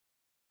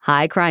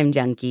Hi, Crime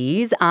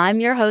Junkies. I'm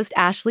your host,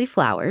 Ashley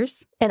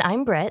Flowers. And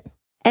I'm Britt.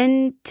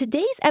 And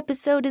today's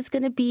episode is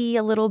going to be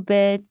a little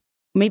bit,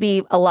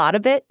 maybe a lot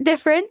of it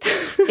different.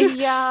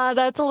 Yeah,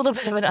 that's a little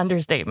bit of an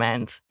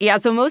understatement. Yeah,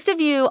 so most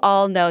of you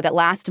all know that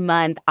last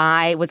month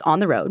I was on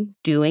the road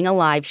doing a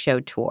live show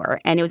tour.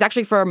 And it was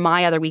actually for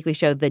my other weekly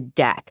show, The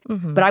Deck.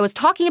 Mm-hmm. But I was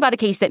talking about a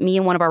case that me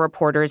and one of our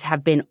reporters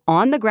have been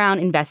on the ground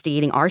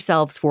investigating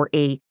ourselves for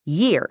a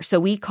year. So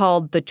we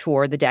called the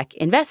tour The Deck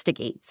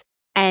Investigates.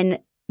 And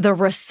the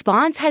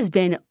response has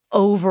been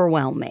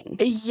overwhelming.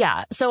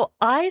 Yeah. So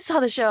I saw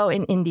the show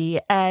in Indy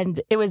and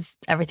it was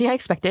everything I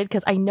expected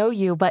because I know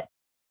you, but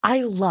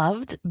I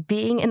loved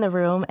being in the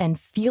room and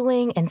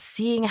feeling and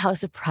seeing how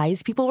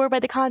surprised people were by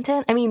the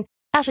content. I mean,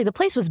 Ashley, the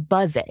place was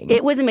buzzing.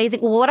 It was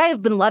amazing. Well, what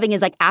I've been loving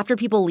is after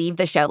people leave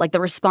the show,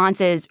 the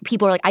responses,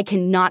 people are I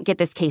cannot get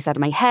this case out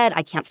of my head.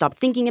 I can't stop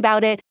thinking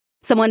about it.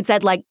 Someone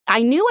said,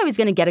 I knew I was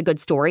going to get a good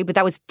story, but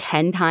that was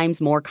 10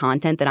 times more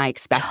content than I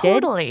expected.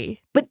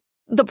 Totally. But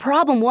the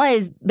problem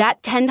was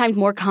that 10 times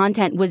more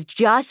content was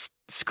just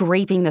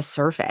scraping the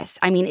surface.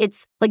 I mean,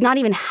 it's not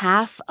even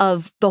half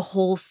of the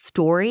whole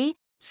story.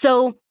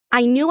 So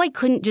I knew I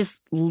couldn't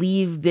just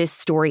leave this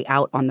story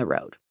out on the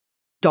road.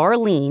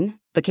 Darlene,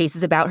 the case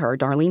is about her,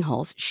 Darlene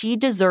Hulse, she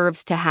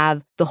deserves to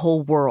have the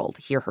whole world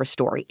hear her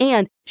story.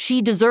 And she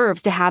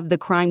deserves to have the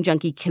crime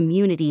junkie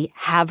community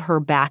have her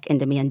back and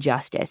demand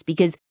justice.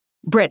 Because,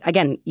 Britt,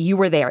 again, you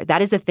were there.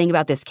 That is the thing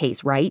about this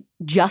case, right?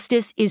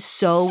 Justice is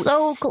so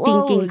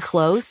stinking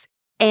close.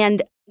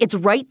 And it's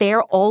right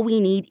there. All we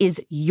need is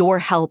your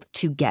help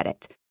to get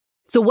it.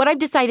 So what I've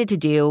decided to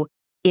do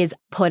is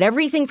put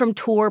everything from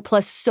tour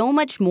plus so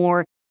much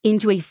more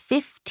into a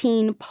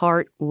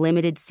 15-part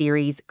limited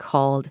series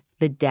called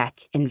The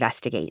Deck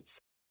Investigates.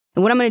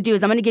 And what I'm going to do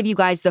is I'm going to give you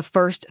guys the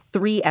first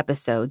 3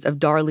 episodes of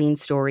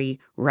Darlene's story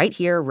right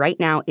here, right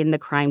now in the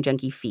Crime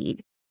Junkie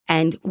feed.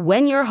 And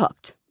when you're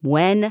hooked,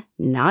 when,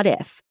 not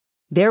if,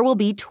 there will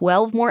be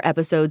 12 more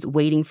episodes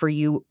waiting for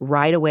you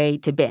right away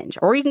to binge.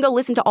 Or you can go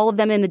listen to all of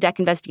them in the Deck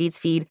Investigates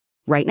feed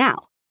right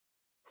now.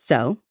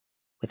 So,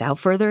 without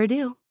further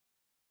ado.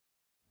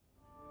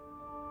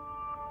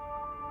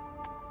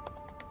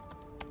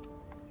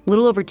 A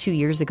little over 2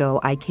 years ago,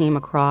 I came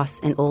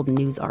across an old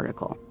news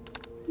article.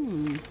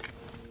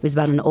 It was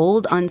about an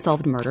old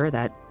unsolved murder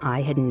that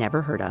I had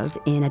never heard of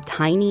in a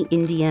tiny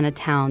Indiana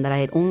town that I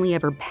had only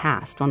ever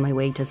passed on my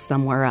way to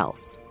somewhere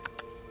else.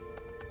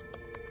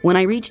 When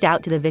I reached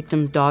out to the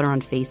victim's daughter on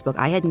Facebook,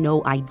 I had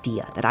no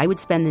idea that I would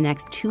spend the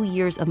next 2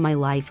 years of my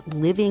life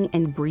living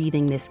and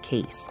breathing this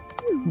case,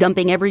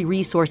 dumping every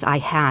resource I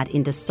had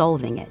into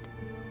solving it.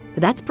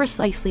 But that's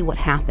precisely what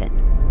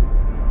happened.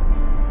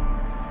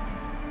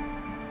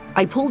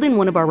 I pulled in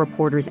one of our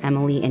reporters,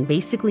 Emily, and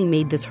basically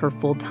made this her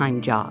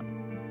full-time job.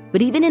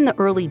 But even in the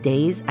early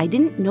days, I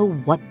didn't know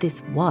what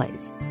this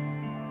was.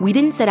 We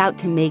didn't set out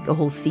to make a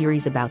whole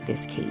series about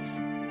this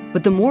case.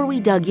 But the more we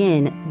dug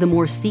in, the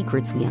more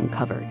secrets we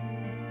uncovered.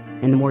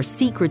 And the more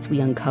secrets we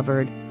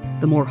uncovered,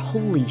 the more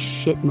holy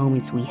shit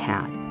moments we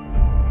had.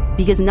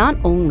 Because not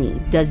only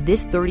does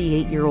this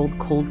 38-year-old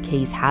cold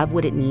case have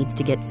what it needs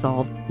to get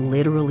solved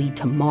literally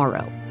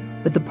tomorrow,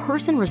 but the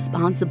person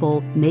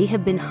responsible may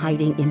have been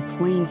hiding in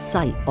plain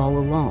sight all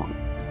along.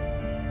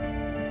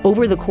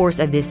 Over the course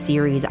of this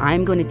series,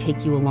 I'm going to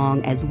take you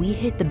along as we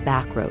hit the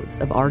back roads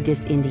of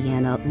Argus,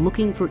 Indiana,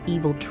 looking for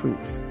evil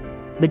truths,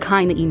 the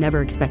kind that you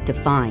never expect to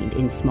find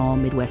in small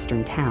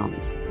Midwestern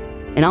towns.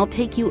 And I'll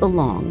take you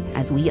along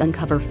as we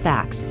uncover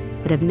facts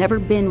that have never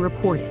been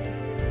reported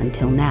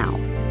until now.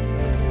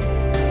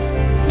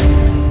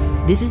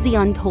 This is the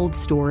untold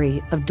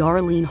story of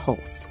Darlene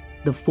Hulse,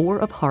 the 4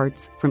 of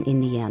Hearts from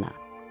Indiana.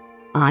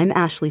 I'm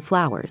Ashley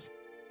Flowers,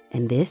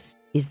 and this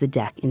is The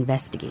Deck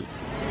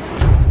Investigates.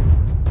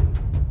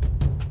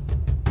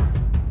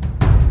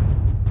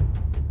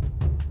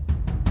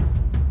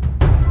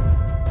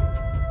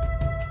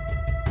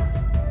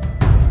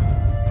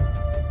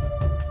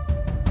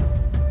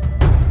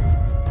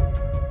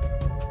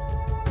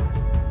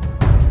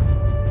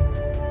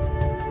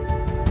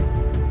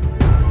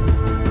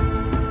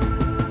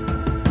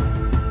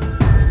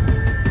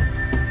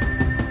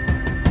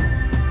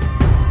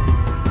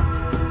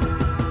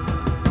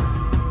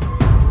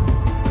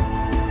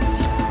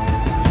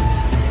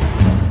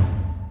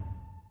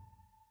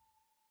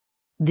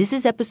 This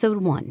is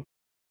episode 1,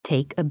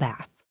 Take a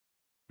Bath.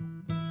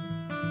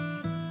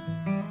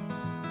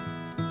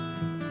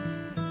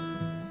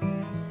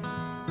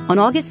 On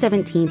August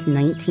 17th,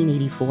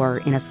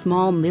 1984, in a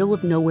small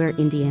middle-of-nowhere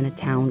Indiana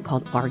town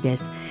called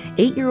Argus,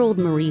 8-year-old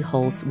Marie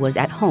Hulse was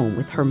at home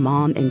with her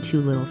mom and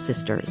 2 little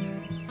sisters.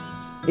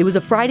 It was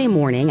a Friday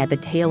morning at the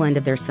tail end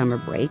of their summer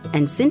break,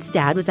 and since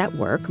Dad was at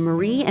work,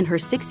 Marie and her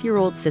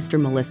 6-year-old sister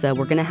Melissa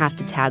were going to have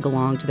to tag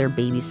along to their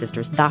baby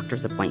sister's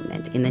doctor's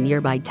appointment in the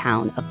nearby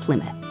town of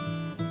Plymouth.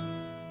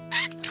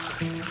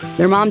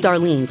 Their mom,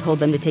 Darlene, told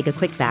them to take a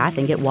quick bath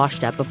and get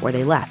washed up before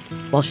they left,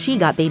 while she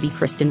got baby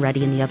Kristen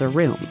ready in the other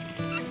room.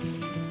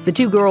 The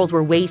 2 girls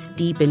were waist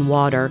deep in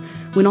water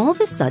when all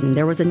of a sudden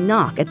there was a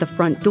knock at the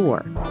front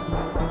door.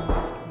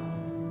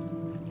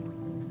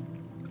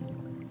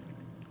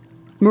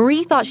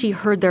 Marie thought she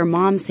heard their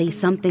mom say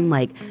something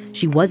like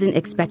she wasn't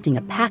expecting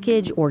a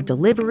package or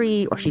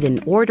delivery or she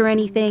didn't order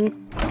anything.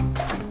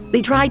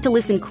 They tried to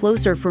listen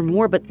closer for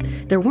more, but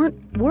there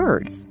weren't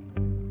words.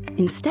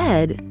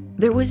 Instead,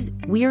 there was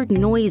weird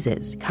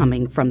noises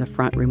coming from the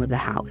front room of the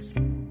house.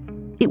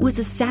 It was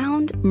a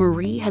sound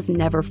Marie has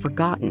never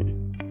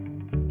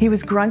forgotten. He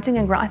was grunting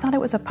and grunting. I thought it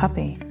was a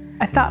puppy.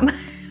 I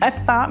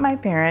thought my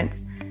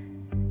parents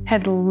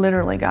had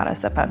literally got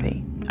us a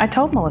puppy. I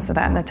told Melissa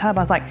that in the tub.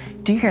 I was like,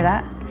 do you hear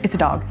that? It's a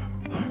dog.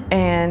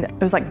 And it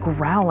was like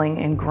growling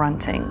and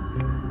grunting.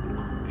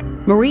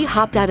 Marie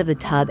hopped out of the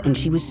tub and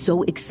she was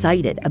so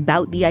excited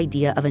about the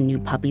idea of a new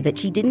puppy that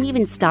she didn't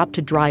even stop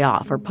to dry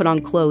off or put on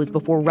clothes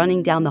before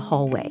running down the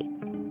hallway.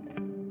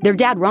 Their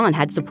dad, Ron,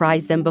 had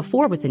surprised them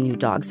before with a new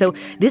dog, so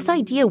this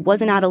idea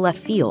wasn't out of left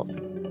field.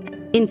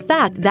 In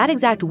fact, that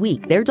exact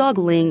week, their dog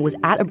Ling was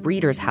at a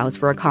breeder's house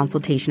for a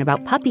consultation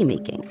about puppy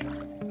making.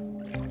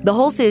 The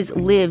Hulses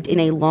lived in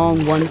a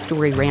long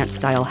one-story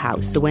ranch-style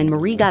house, so when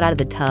Marie got out of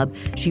the tub,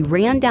 she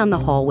ran down the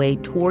hallway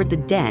toward the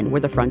den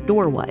where the front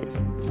door was.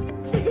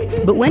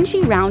 But when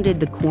she rounded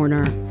the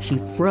corner, she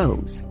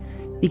froze,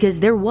 because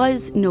there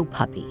was no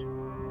puppy,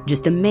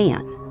 just a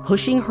man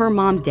pushing her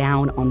mom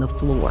down on the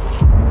floor.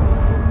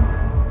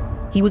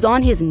 He was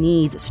on his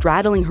knees,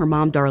 straddling her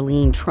mom,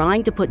 Darlene,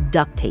 trying to put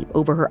duct tape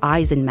over her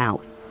eyes and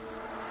mouth.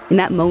 In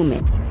that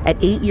moment, at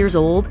 8 years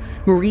old,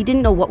 Marie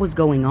didn't know what was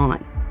going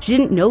on. She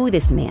didn't know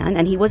this man,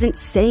 and he wasn't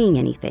saying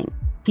anything.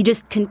 He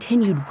just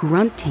continued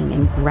grunting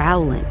and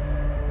growling.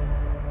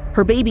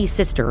 Her baby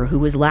sister, who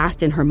was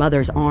last in her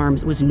mother's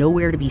arms, was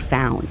nowhere to be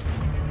found.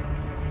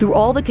 Through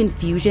all the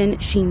confusion,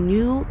 she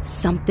knew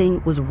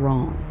something was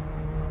wrong.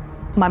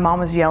 My mom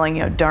was yelling,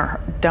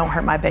 don't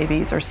hurt my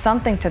babies, or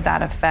something to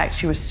that effect.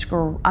 She was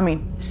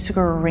screaming.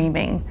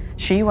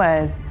 She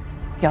was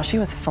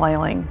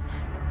flailing.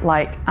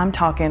 Like, I'm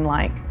talking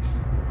like,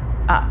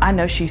 I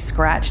know she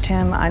scratched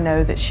him. I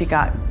know that she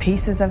got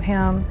pieces of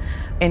him,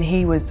 and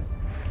he was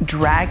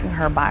dragging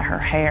her by her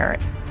hair.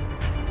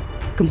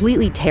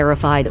 Completely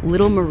terrified,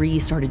 little Marie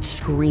started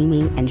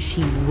screaming and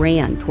she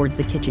ran towards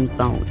the kitchen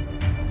phone.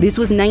 This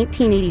was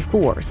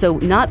 1984, so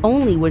not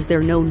only was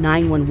there no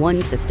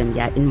 911 system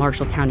yet in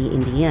Marshall County,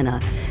 Indiana,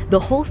 the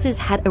Hulses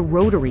had a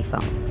rotary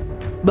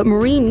phone. But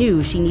Marie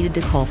knew she needed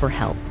to call for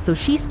help, so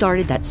she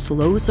started that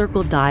slow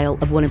circle dial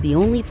of one of the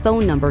only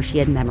phone numbers she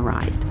had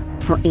memorized,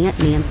 her Aunt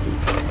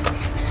Nancy's.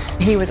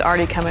 He was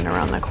already coming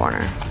around the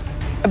corner.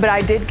 But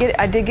I did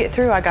get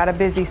through. I got a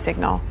busy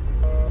signal.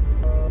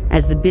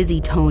 As the busy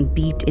tone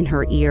beeped in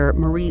her ear,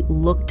 Marie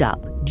looked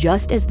up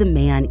just as the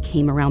man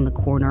came around the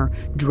corner,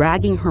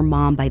 dragging her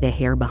mom by the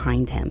hair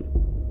behind him.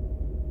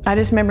 I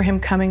just remember him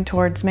coming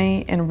towards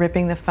me and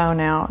ripping the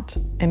phone out,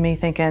 and me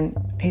thinking,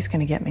 he's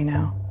going to get me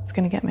now. He's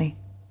going to get me.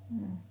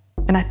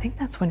 And I think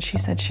that's when she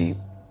said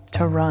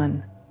to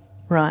run.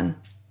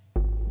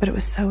 But it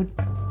was so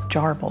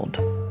jarbled.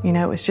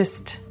 It was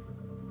just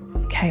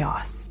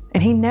chaos.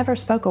 And he never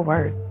spoke a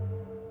word.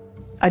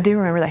 I do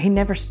remember that. He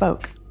never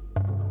spoke.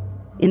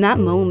 In that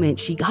moment,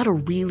 she got a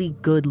really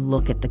good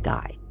look at the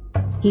guy.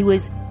 He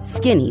was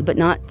skinny but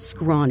not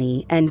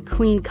scrawny and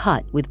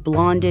clean-cut with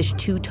blondish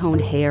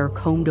two-toned hair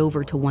combed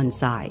over to one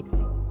side.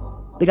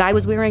 The guy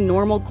was wearing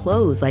normal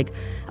clothes like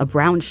a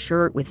brown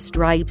shirt with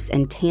stripes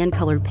and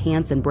tan-colored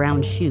pants and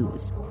brown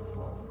shoes.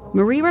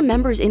 Marie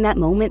remembers in that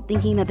moment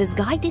thinking that this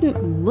guy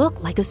didn't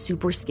look like a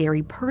super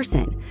scary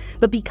person,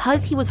 but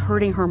because he was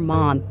hurting her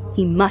mom,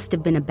 he must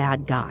have been a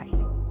bad guy.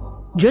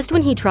 Just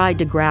when he tried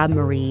to grab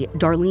Marie,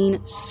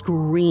 Darlene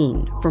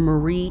screamed for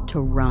Marie to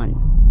run.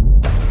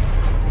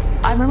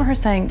 I remember her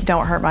saying,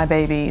 don't hurt my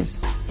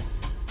babies.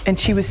 And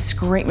she was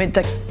screaming,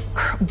 like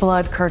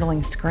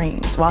blood-curdling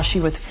screams while she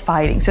was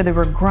fighting. So there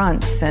were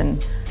grunts,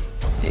 and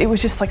it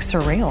was just like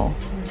surreal.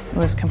 It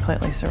was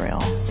completely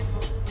surreal.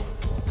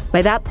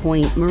 By that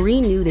point, Marie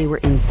knew they were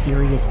in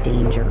serious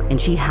danger, and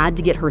she had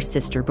to get her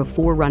sister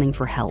before running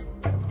for help.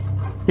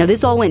 Now,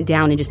 this all went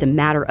down in just a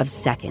matter of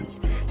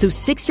seconds. So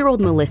 6-year-old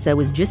Melissa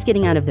was just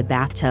getting out of the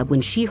bathtub when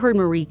she heard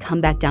Marie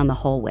come back down the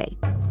hallway.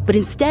 But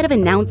instead of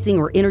announcing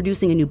or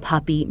introducing a new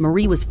puppy,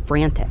 Marie was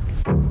frantic.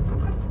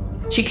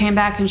 She came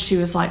back and she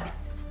was like,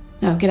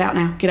 no, get out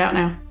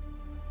now.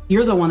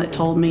 You're the one that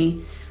told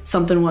me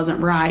something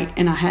wasn't right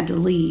and I had to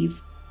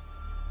leave.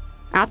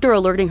 After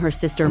alerting her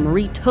sister,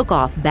 Marie took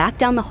off back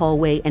down the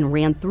hallway and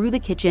ran through the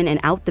kitchen and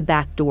out the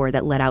back door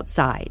that led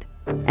outside.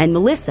 And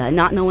Melissa,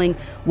 not knowing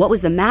what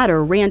was the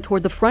matter, ran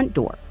toward the front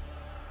door.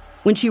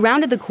 When she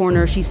rounded the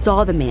corner, she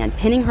saw the man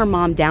pinning her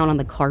mom down on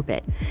the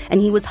carpet, and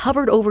he was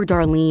hovered over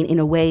Darlene in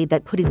a way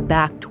that put his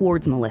back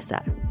towards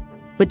Melissa.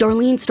 But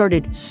Darlene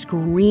started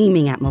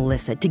screaming at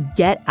Melissa to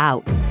get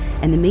out,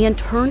 and the man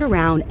turned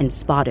around and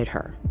spotted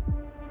her.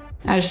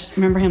 I just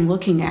remember him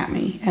looking at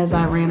me as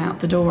I ran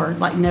out the door,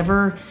 like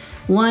never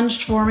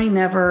lunged for me,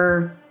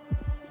 never,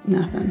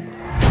 nothing.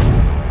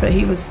 But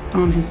he was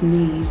on his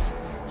knees.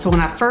 So when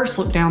I first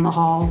looked down the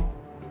hall,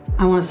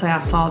 I want to say I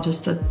saw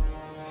just the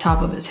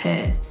top of his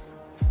head.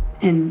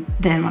 And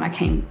then when I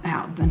came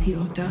out, then he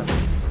looked up.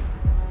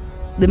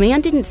 The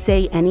man didn't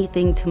say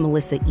anything to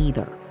Melissa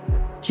either.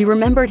 She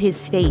remembered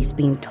his face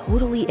being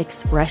totally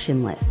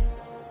expressionless.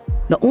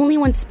 The only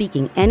one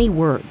speaking any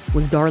words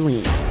was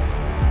Darlene.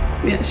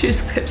 Yeah, she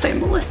just kept saying,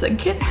 "Melissa,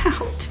 get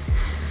out."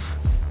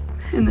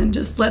 And then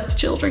just let the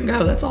children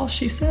go. That's all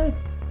she said.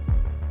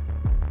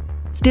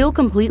 Still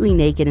completely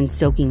naked and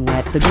soaking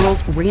wet, the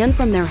girls ran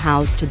from their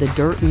house to the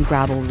dirt and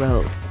gravel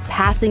road,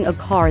 passing a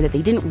car that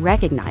they didn't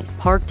recognize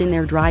parked in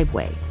their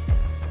driveway.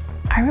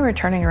 I remember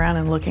turning around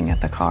and looking at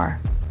the car.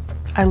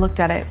 I looked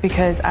at it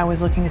because I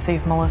was looking to see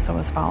if Melissa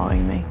was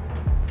following me.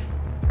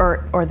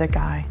 Or the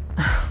guy.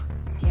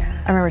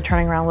 Yeah. I remember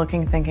turning around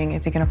looking, thinking,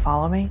 is he gonna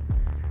follow me?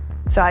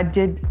 So I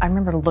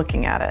remember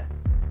looking at it.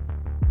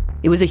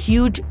 It was a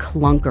huge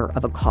clunker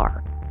of a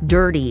car,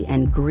 dirty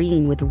and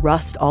green with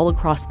rust all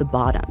across the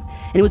bottom,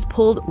 and it was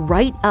pulled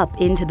right up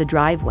into the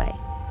driveway.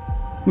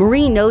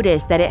 Marie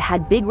noticed that it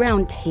had big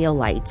round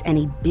taillights and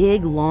a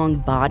big long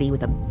body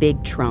with a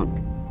big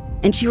trunk.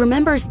 And she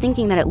remembers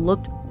thinking that it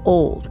looked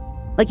old.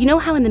 Like, you know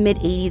how in the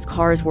mid-'80s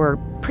cars were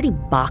pretty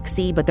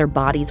boxy, but their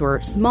bodies were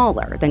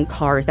smaller than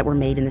cars that were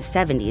made in the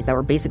 70s that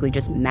were basically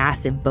just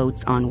massive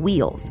boats on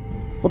wheels?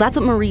 Well, that's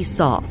what Marie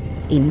saw.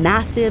 A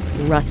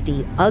massive,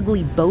 rusty,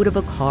 ugly boat of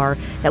a car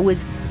that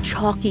was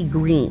chalky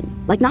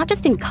green. Like, not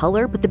just in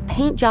color, but the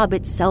paint job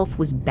itself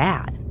was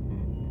bad.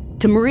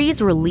 To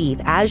Marie's relief,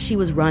 as she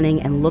was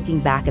running and looking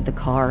back at the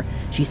car,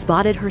 she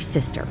spotted her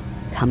sister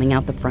coming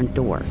out the front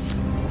door.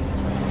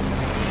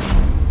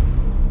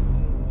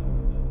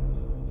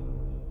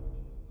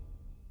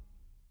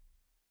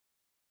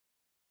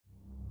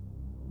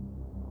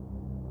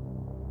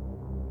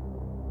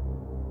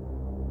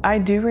 I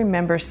do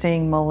remember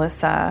seeing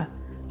Melissa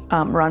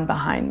run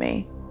behind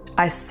me.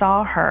 I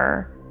saw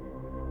her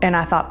and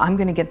I thought, I'm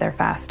gonna get there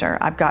faster.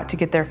 I've got to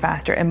get there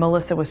faster. And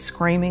Melissa was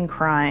screaming,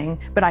 crying,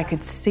 but I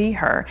could see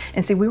her.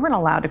 And see, we weren't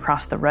allowed to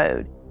cross the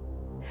road.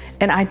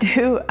 And I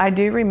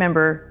do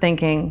remember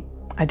thinking,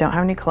 I don't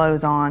have any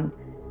clothes on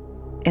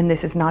and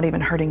this is not even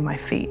hurting my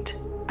feet.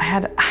 I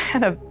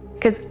had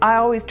because I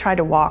always try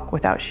to walk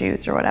without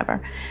shoes or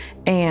whatever.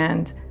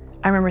 And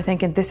I remember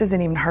thinking, this isn't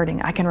even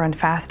hurting. I can run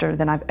faster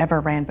than I've ever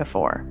ran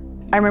before.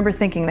 I remember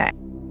thinking that.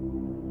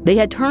 They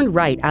had turned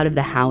right out of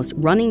the house,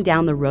 running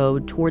down the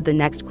road toward the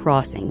next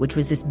crossing, which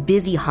was this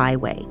busy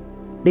highway.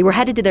 They were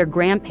headed to their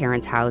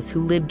grandparents' house,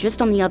 who lived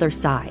just on the other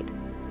side.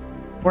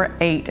 We're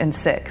 8 and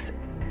 6.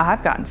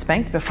 I've gotten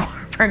spanked before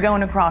for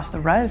going across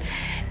the road.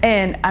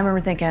 And I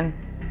remember thinking,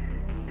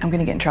 I'm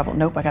gonna get in trouble.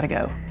 Nope, I gotta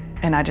go.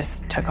 And I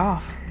just took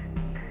off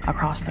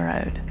across the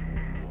road.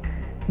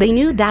 They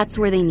knew that's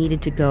where they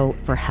needed to go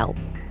for help.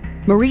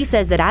 Marie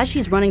says that as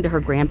she's running to her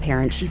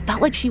grandparents, she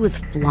felt like she was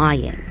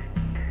flying.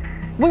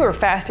 We were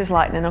fast as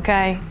lightning,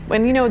 okay?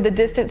 When you know the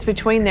distance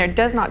between there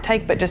does not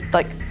take but just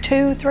like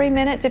 2-3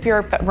 minutes if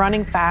you're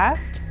running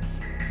fast.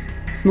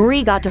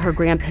 Marie got to her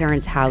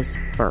grandparents' house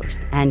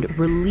first, and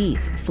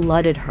relief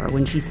flooded her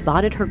when she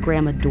spotted her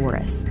grandma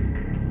Doris.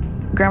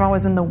 Grandma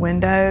was in the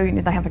window. You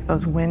know, they have like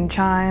those wind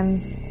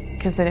chimes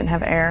because they didn't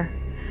have air.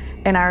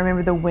 And I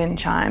remember the wind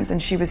chimes,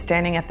 and she was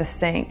standing at the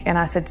sink, and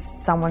I said,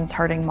 someone's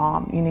hurting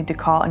Mom, you need to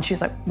call. And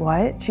she's like,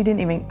 what?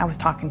 I was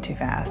talking too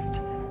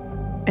fast.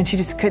 And she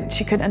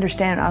couldn't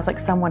understand it. I was like,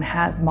 someone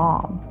has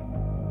Mom.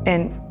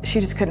 And she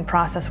just couldn't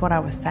process what I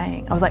was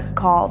saying. I was like,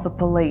 call the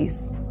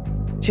police.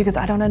 She goes,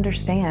 I don't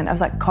understand. I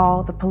was like,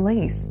 call the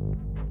police.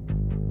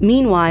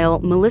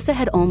 Meanwhile, Melissa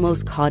had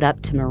almost caught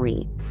up to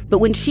Marie. But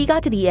when she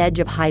got to the edge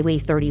of Highway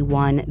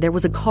 31, there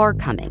was a car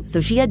coming,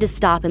 so she had to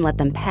stop and let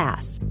them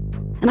pass.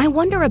 And I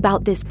wonder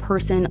about this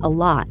person a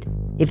lot,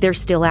 if they're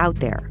still out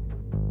there.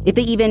 If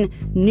they even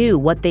knew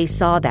what they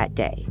saw that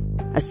day.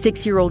 A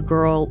 6-year-old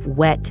girl,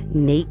 wet,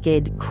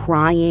 naked,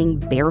 crying,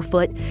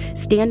 barefoot,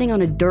 standing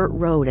on a dirt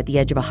road at the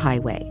edge of a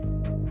highway.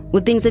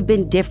 Would things have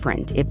been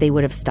different if they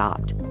would have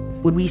stopped?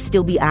 Would we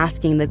still be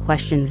asking the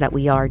questions that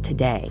we are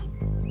today?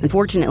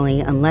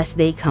 Unfortunately, unless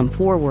they come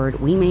forward,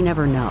 we may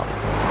never know.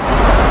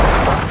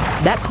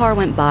 That car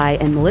went by,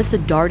 and Melissa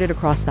darted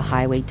across the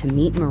highway to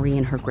meet Marie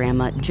and her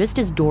grandma just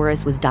as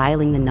Doris was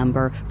dialing the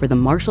number for the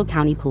Marshall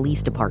County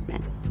Police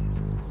Department.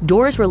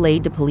 Doris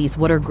relayed to police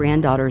what her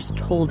granddaughters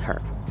told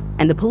her,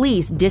 and the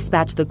police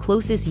dispatched the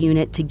closest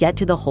unit to get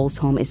to the Hulse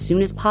home as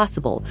soon as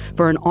possible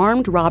for an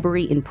armed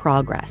robbery in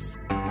progress.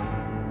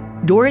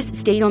 Doris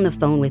stayed on the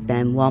phone with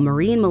them while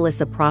Marie and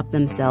Melissa propped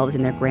themselves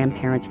in their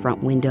grandparents'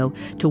 front window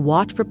to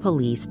watch for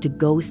police to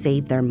go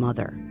save their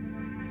mother.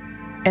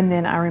 And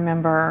then I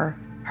remember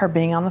her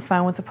being on the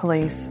phone with the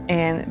police,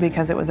 and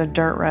because it was a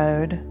dirt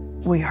road,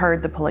 we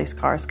heard the police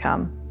cars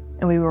come,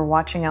 and we were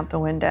watching out the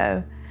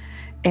window,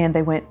 and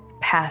they went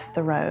past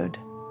the road,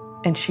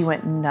 and she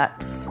went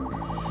nuts.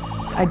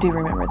 I do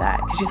remember that,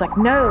 because she's like,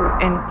 no,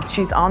 and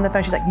she's on the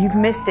phone, she's like, you've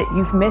missed it,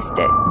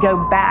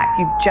 go back,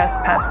 you've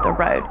just passed the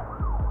road.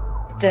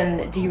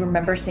 Then do you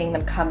remember seeing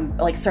them come,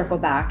 like circle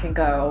back and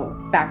go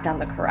back down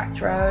the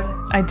correct road?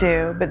 I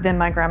do, but then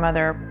my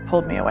grandmother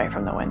pulled me away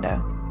from the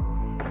window.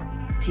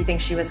 Do you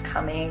think she was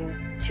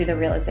coming to the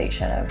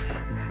realization of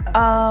what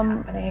was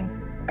happening,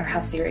 or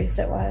how serious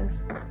it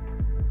was?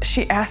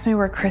 She asked me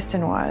where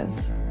Kristen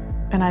was,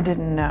 and I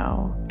didn't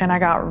know. And I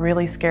got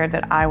really scared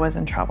that I was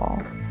in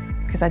trouble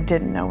because I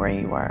didn't know where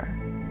you were.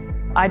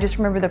 I just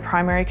remember the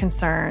primary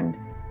concern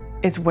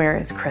is, where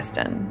is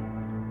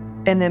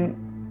Kristen? And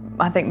then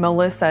I think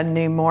Melissa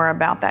knew more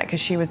about that because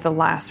she was the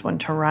last one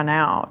to run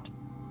out.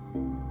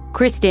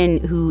 Kristen,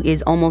 who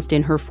is almost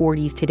in her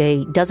 40s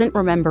today, doesn't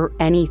remember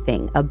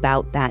anything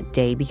about that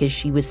day because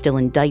she was still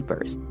in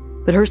diapers.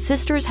 But her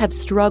sisters have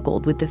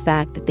struggled with the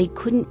fact that they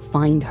couldn't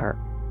find her.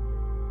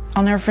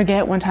 I'll never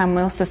forget one time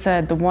Melissa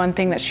said the one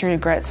thing that she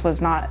regrets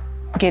was not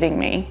getting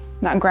me,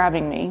 not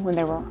grabbing me when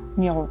they were,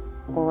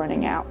 were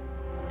running out.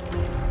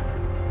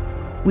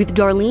 With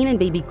Darlene and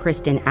baby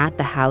Kristen at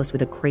the house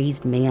with a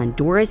crazed man,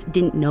 Doris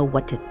didn't know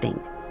what to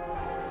think.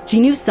 She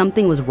knew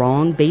something was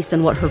wrong based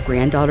on what her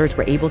granddaughters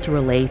were able to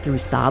relay through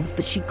sobs,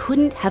 but she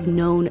couldn't have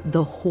known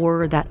the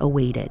horror that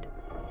awaited.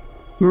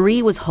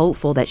 Marie was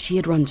hopeful that she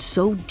had run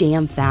so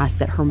damn fast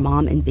that her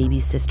mom and baby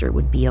sister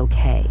would be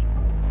okay.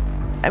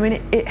 I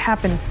mean, it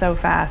happened so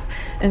fast.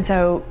 And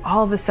so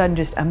all of a sudden,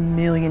 just a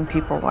million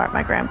people were at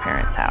my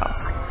grandparents'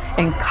 house.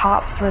 And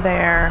cops were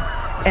there.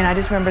 And I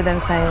just remember them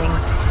saying,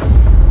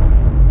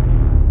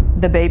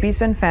 the baby's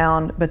been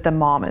found, but the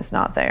mom is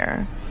not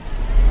there.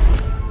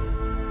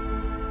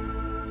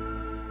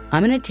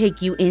 I'm going to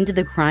take you into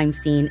the crime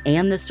scene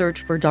and the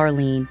search for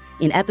Darlene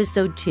in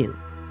episode 2,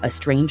 A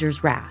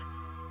Stranger's Wrath.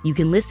 You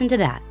can listen to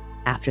that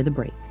after the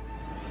break.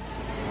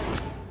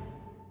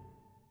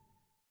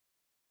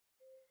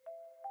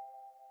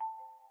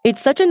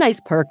 It's such a nice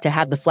perk to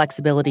have the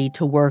flexibility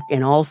to work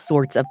in all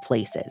sorts of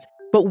places.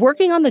 But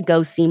working on the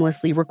go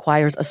seamlessly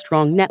requires a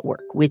strong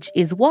network, which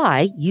is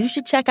why you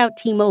should check out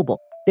T-Mobile.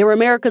 They're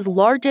America's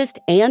largest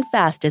and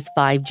fastest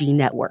 5G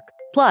network.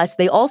 Plus,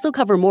 they also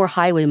cover more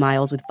highway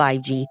miles with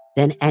 5G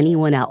than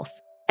anyone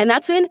else. And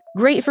that's been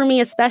great for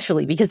me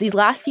especially because these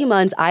last few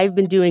months, I've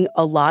been doing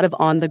a lot of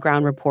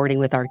on-the-ground reporting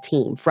with our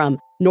team, from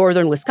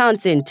northern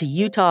Wisconsin to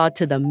Utah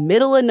to the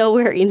middle of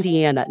nowhere,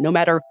 Indiana. No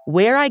matter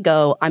where I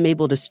go, I'm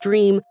able to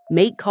stream,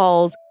 make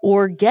calls,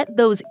 or get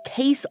those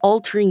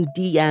case-altering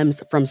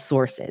DMs from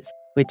sources,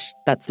 which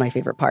that's my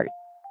favorite part.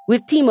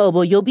 With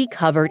T-Mobile, you'll be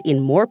covered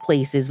in more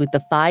places with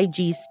the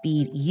 5G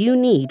speed you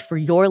need for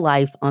your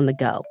life on the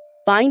go.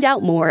 Find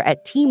out more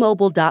at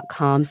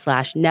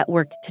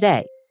T-Mobile.com/network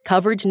today.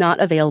 Coverage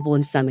not available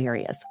in some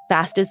areas.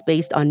 Fastest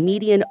based on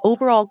median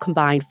overall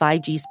combined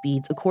 5G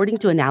speeds, according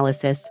to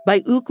analysis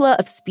by Ookla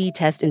of Speed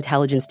Test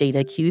Intelligence Data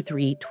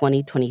Q3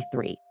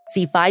 2023.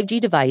 See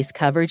 5G device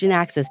coverage and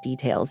access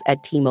details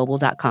at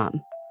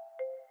T-Mobile.com.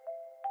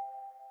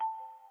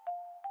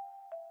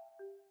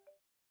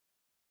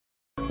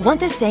 Want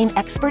the same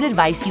expert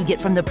advice you get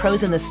from the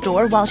pros in the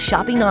store while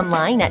shopping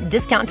online at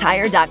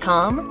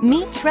DiscountTire.com?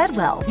 Meet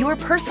Treadwell, your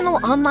personal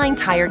online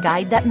tire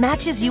guide that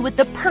matches you with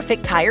the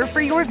perfect tire for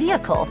your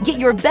vehicle. Get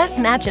your best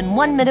match in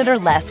 1 minute or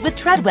less with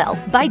Treadwell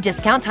by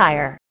Discount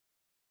Tire.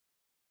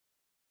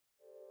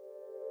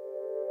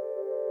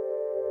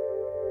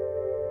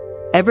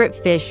 Everett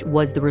Fish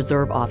was the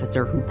reserve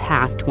officer who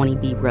passed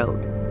 20B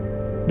Road.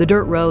 The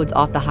dirt roads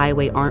off the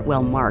highway aren't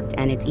well marked,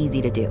 and it's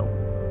easy to do.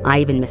 I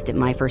even missed it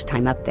my first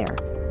time up there.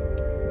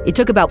 It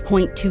took about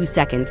 0.2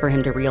 seconds for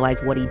him to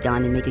realize what he'd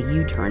done and make a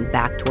U-turn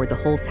back toward the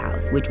Hulse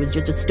house, which was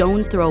just a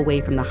stone's throw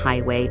away from the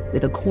highway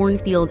with a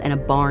cornfield and a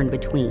barn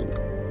between.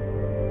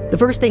 The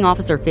first thing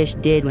Officer Fish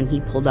did when he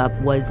pulled up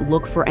was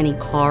look for any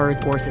cars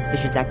or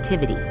suspicious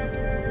activity.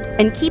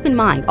 And keep in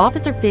mind,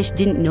 Officer Fish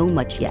didn't know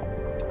much yet.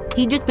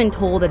 He'd just been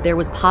told that there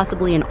was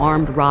possibly an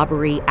armed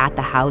robbery at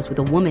the house with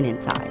a woman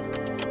inside.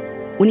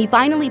 When he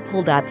finally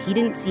pulled up, he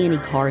didn't see any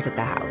cars at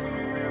the house.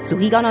 So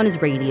he got on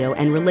his radio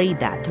and relayed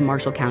that to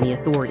Marshall County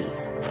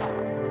authorities.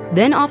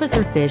 Then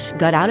Officer Fish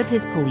got out of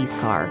his police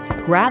car,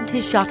 grabbed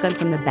his shotgun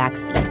from the back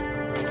seat,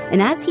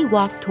 and as he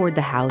walked toward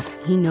the house,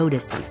 he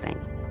noticed something.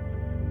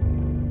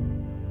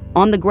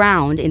 On the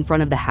ground in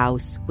front of the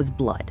house was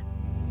blood.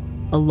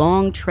 A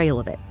long trail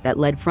of it that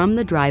led from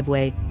the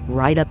driveway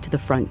right up to the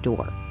front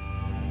door.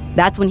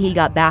 That's when he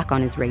got back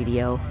on his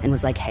radio and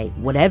was like, hey,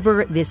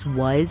 whatever this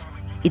was,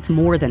 it's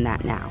more than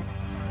that now.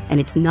 And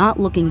it's not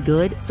looking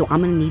good, so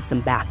I'm gonna need some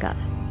backup.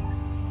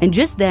 And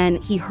just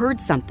then, he heard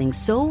something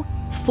so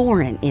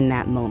foreign in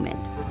that moment.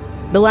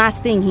 The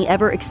last thing he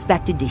ever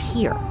expected to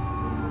hear.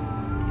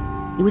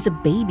 It was a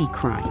baby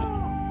crying.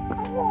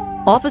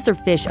 Officer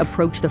Fish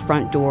approached the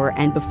front door,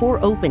 and before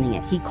opening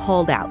it, he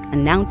called out,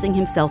 announcing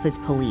himself as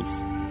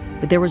police.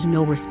 But there was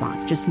no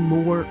response, just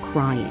more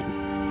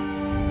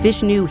crying.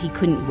 Fish knew he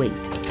couldn't wait.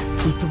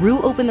 He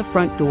threw open the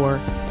front door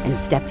and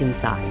stepped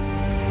inside.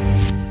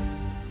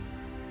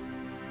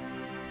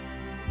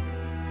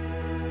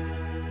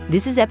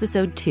 This is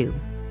episode 2,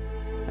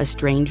 A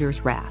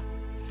Stranger's Wrath.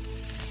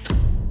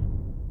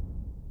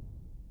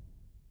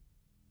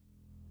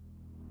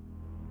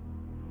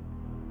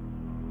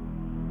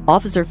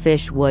 Officer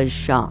Fish was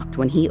shocked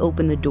when he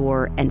opened the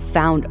door and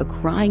found a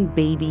crying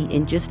baby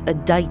in just a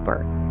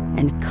diaper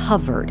and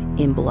covered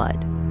in blood.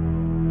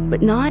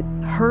 But not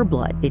her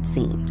blood, it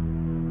seemed.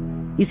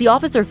 You see,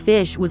 Officer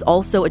Fish was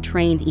also a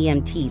trained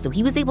EMT, so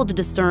he was able to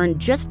discern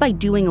just by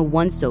doing a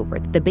once-over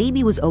that the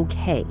baby was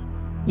okay.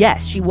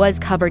 Yes, she was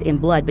covered in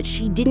blood, but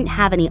she didn't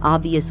have any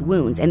obvious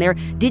wounds, and there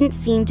didn't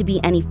seem to be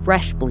any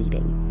fresh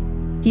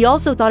bleeding. He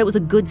also thought it was a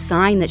good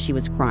sign that she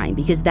was crying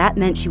because that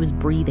meant she was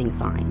breathing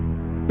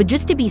fine. But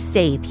just to be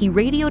safe, he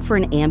radioed for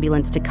an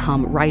ambulance to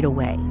come right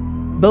away,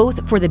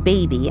 both for the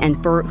baby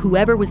and for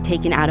whoever was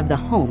taken out of the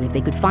home if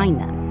they could find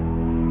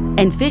them.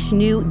 And Fish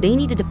knew they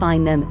needed to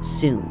find them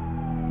soon.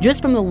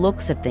 Just from the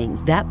looks of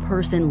things, that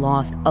person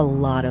lost a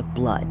lot of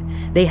blood.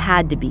 They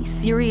had to be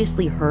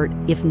seriously hurt,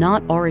 if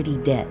not already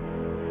dead.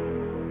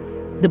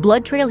 The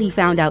blood trail he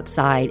found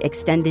outside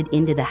extended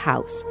into the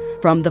house,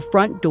 from the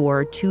front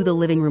door to the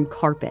living room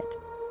carpet.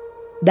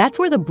 That's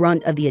where the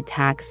brunt of the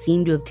attack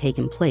seemed to have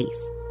taken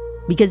place,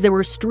 because there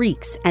were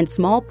streaks and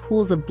small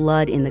pools of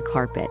blood in the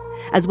carpet,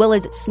 as well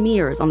as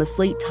smears on the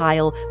slate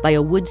tile by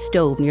a wood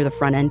stove near the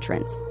front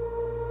entrance.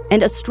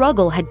 And a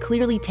struggle had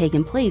clearly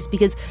taken place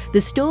because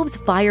the stove's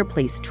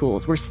fireplace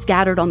tools were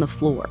scattered on the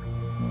floor.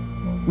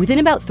 Within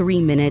about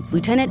 3 minutes,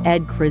 Lieutenant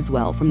Ed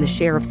Criswell from the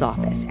sheriff's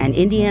office and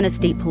Indiana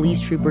State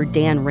Police Trooper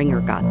Dan Ringer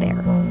got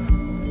there.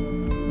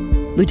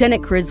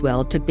 Lieutenant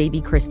Criswell took baby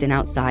Kristen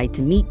outside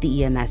to meet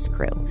the EMS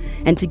crew,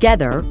 and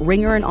together,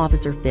 Ringer and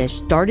Officer Fish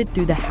started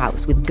through the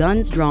house with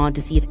guns drawn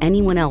to see if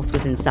anyone else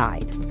was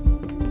inside.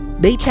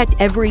 They checked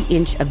every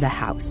inch of the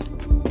house.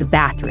 The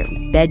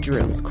bathroom,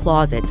 bedrooms,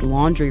 closets,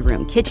 laundry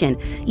room, kitchen,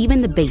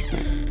 even the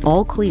basement,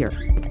 all clear.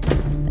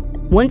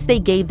 Once they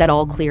gave that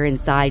all clear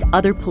inside,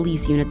 other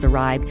police units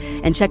arrived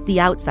and checked the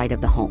outside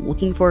of the home,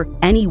 looking for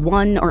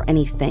anyone or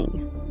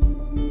anything.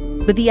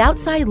 But the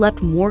outside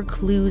left more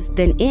clues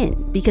than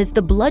in, because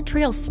the blood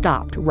trail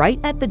stopped right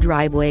at the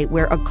driveway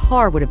where a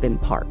car would have been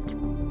parked.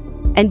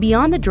 And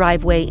beyond the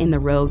driveway in the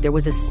road, there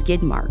was a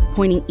skid mark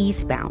pointing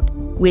eastbound,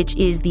 which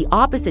is the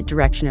opposite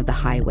direction of the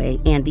highway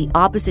and the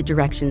opposite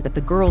direction that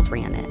the girls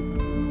ran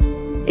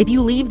in. If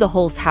you leave the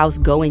Hulse house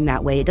going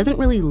that way, it doesn't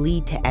really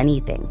lead to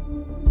anything.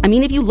 I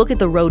mean, if you look at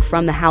the road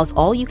from the house,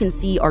 all you can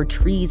see are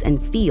trees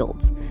and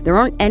fields. There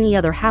aren't any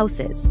other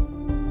houses.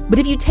 But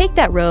if you take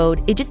that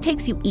road, it just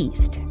takes you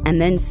east and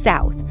then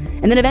south,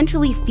 and then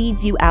eventually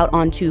feeds you out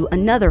onto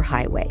another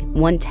highway,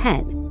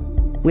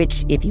 110,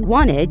 which, if you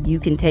wanted,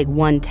 you can take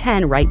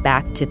 110 right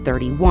back to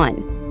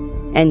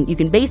 31, and you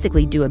can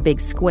basically do a big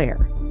square.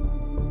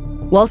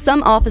 While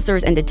some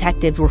officers and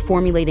detectives were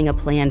formulating a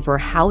plan for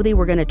how they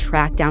were going to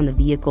track down the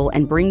vehicle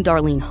and bring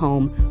Darlene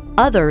home,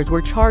 others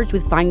were charged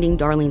with finding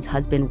Darlene's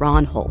husband,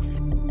 Ron Hulse.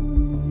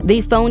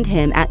 They phoned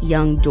him at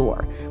Young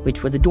Door,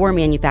 which was a door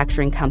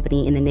manufacturing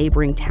company in the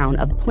neighboring town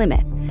of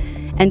Plymouth.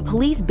 And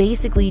police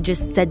basically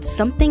just said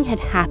something had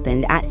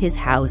happened at his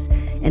house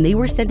and they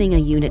were sending a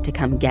unit to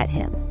come get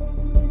him.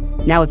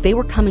 Now, if they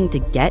were coming to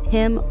get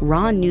him,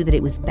 Ron knew that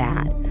it was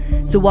bad.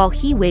 So while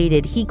he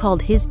waited, he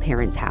called his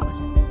parents'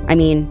 house. I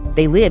mean,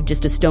 they lived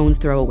just a stone's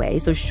throw away,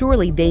 so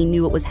surely they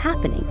knew what was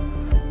happening.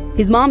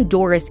 His mom,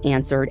 Doris,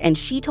 answered, and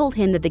she told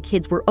him that the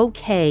kids were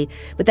okay,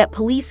 but that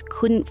police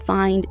couldn't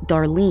find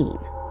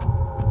Darlene.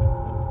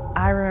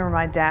 I remember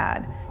my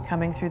dad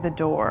coming through the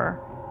door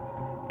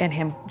and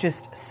him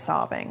just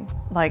sobbing,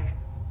 like,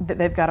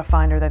 they've got to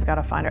find her, they've got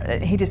to find her.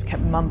 He just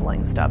kept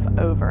mumbling stuff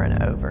over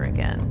and over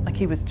again. Like,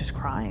 he was just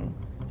crying,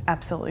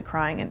 absolutely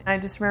crying. And I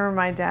just remember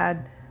my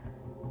dad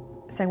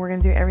saying, we're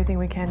going to do everything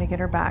we can to get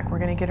her back. We're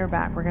going to get her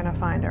back. We're going to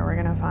find her. We're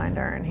going to find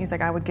her. And he's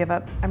like, I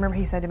remember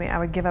he said to me, I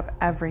would give up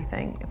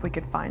everything if we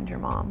could find your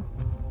mom.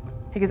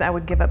 He goes, I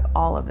would give up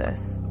all of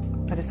this.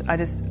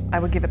 I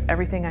would give up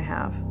everything I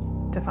have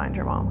to find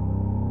your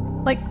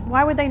mom. Like,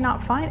 why would they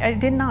not find? I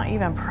did not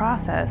even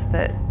process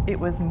that it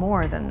was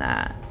more than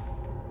that.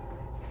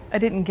 I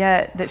didn't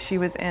get that she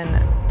was in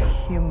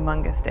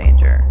humongous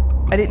danger.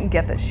 I didn't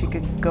get that she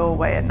could go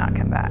away and not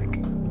come back.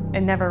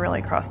 It never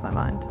really crossed my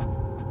mind.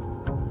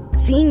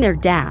 Seeing their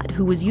dad,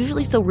 who was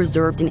usually so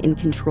reserved and in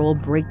control,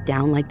 break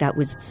down like that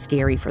was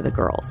scary for the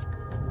girls.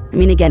 I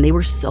mean, again, they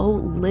were so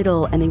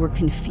little and they were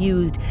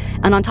confused.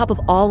 And on top of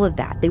all of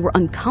that, they were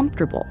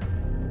uncomfortable.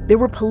 There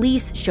were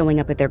police showing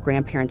up at their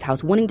grandparents'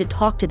 house wanting to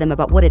talk to them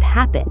about what had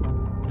happened.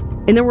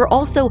 And there were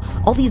also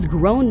all these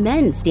grown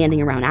men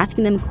standing around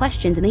asking them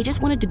questions, and they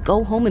just wanted to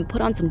go home and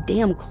put on some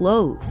damn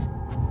clothes.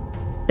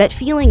 That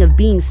feeling of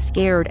being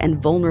scared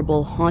and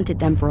vulnerable haunted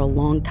them for a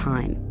long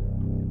time.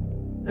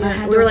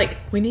 We were like,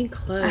 we need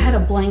clothes. I had a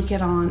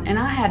blanket on, and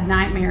I had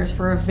nightmares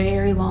for a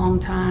very long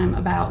time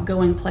about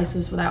going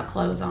places without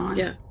clothes on.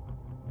 Yeah.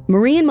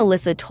 Marie and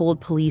Melissa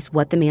told police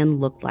what the man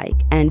looked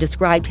like and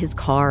described his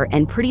car,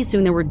 and pretty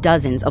soon there were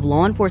dozens of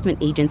law enforcement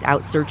agents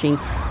out searching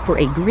for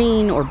a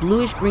green or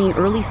bluish-green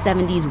early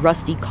 70s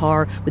rusty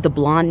car with a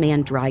blonde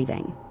man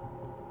driving.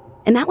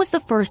 And that was the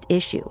first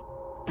issue.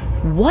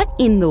 What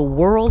in the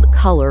world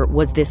color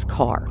was this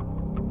car?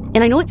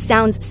 And I know it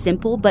sounds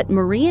simple, but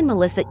Marie and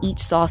Melissa each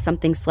saw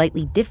something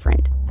slightly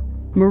different.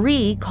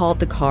 Marie called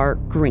the car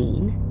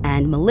green,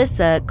 and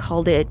Melissa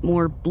called it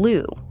more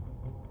blue.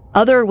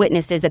 Other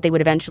witnesses that they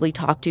would eventually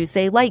talk to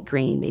say light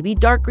green, maybe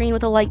dark green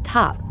with a light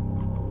top.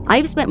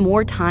 I've spent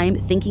more time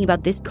thinking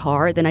about this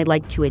car than I'd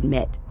like to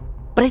admit.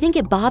 But I think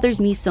it bothers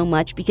me so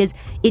much because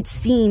it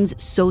seems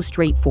so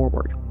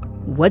straightforward.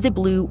 Was it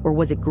blue or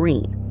was it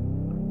green?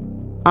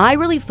 I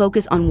really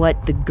focus on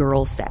what the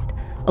girls said.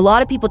 A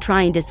lot of people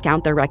try and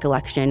discount their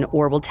recollection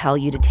or will tell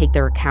you to take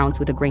their accounts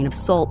with a grain of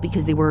salt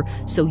because they were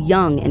so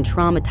young and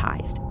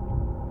traumatized.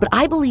 But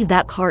I believe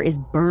that car is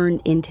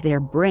burned into their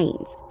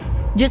brains.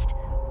 Just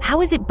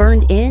how is it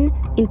burned in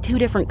two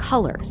different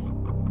colors?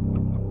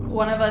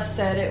 One of us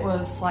said it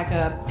was like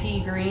a pea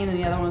green, and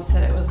the other one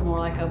said it was more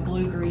like a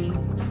blue-green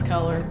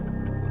color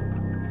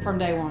from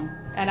day one.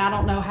 And I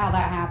don't know how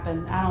that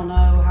happened. I don't know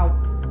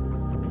how.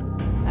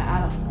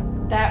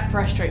 That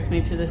frustrates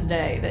me to this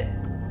day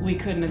that we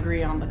couldn't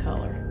agree on the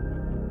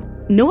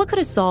color. Know what could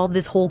have solved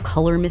this whole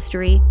color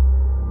mystery?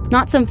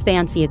 Not some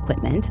fancy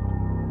equipment.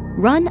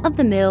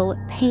 Run-of-the-mill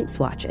paint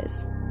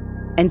swatches.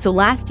 And so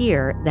last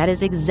year, that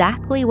is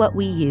exactly what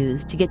we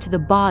used to get to the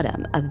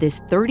bottom of this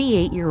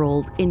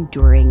 38-year-old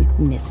enduring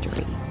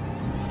mystery.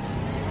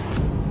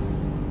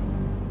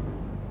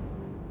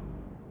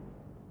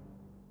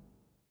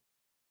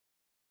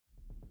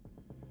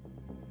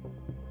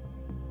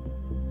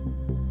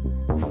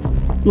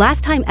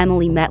 Last time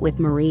Emily met with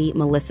Marie,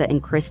 Melissa,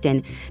 and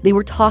Kristen, they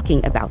were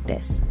talking about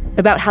this,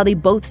 about how they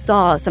both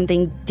saw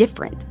something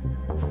different.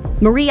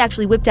 Marie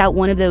actually whipped out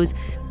one of those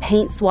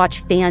paint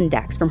swatch fan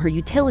decks from her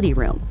utility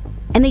room,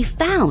 and they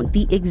found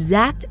the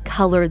exact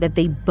color that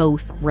they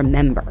both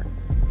remember.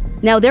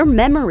 Now, their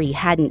memory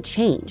hadn't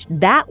changed.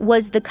 That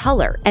was the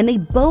color, and they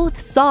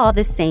both saw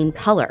the same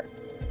color.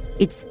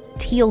 It's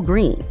teal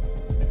green.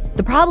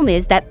 The problem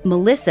is that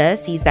Melissa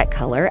sees that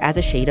color as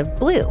a shade of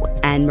blue,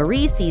 and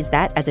Marie sees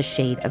that as a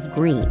shade of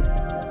green.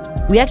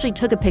 We actually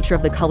took a picture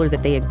of the color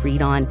that they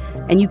agreed on,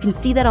 and you can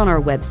see that on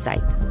our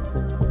website.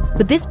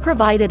 But this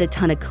provided a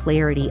ton of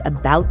clarity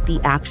about the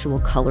actual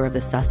color of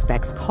the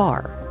suspect's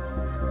car.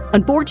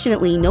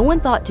 Unfortunately, no one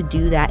thought to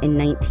do that in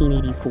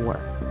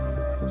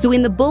 1984. So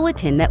in the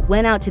bulletin that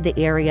went out to the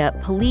area,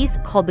 police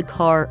called the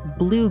car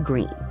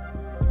blue-green.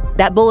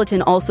 That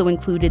bulletin also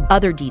included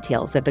other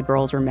details that the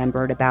girls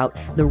remembered about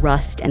the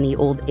rust and the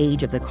old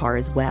age of the car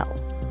as well.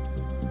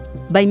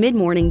 By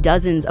mid-morning,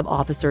 dozens of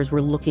officers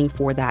were looking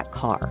for that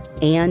car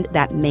and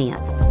that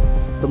man.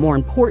 But more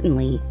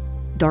importantly,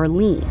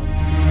 Darlene.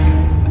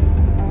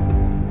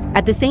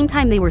 At the same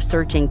time they were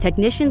searching,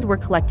 technicians were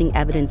collecting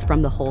evidence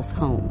from the Hulse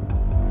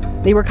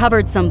home. They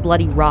recovered some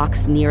bloody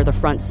rocks near the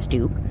front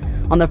stoop.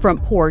 On the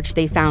front porch,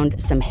 they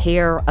found some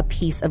hair, a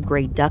piece of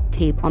gray duct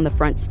tape on the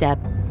front step,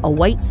 a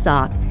white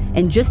sock,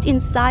 and just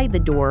inside the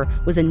door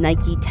was a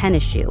Nike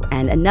tennis shoe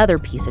and another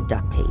piece of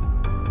duct tape.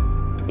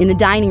 In the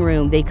dining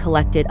room, they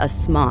collected a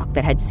smock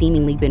that had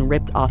seemingly been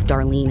ripped off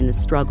Darlene in the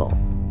struggle.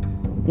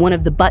 One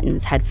of the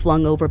buttons had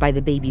flung over by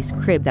the baby's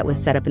crib that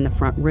was set up in the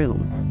front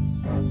room.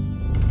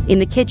 In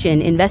the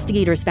kitchen,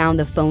 investigators found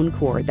the phone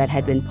cord that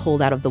had been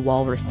pulled out of the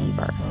wall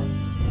receiver.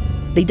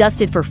 They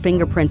dusted for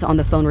fingerprints on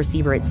the phone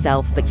receiver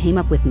itself, but came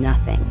up with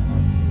nothing.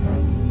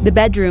 The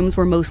bedrooms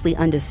were mostly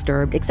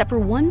undisturbed, except for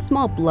one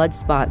small blood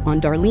spot on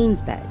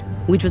Darlene's bed,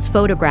 which was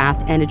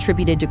photographed and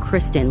attributed to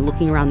Kristen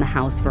looking around the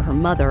house for her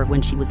mother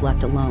when she was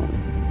left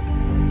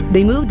alone.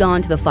 They moved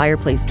on to the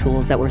fireplace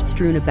tools that were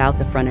strewn about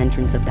the front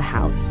entrance of the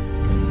house.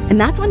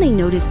 And that's when they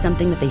noticed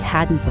something that they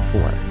hadn't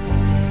before.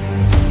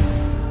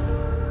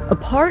 A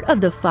part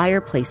of the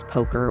fireplace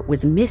poker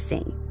was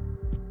missing.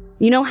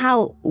 You know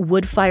how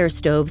wood fire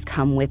stoves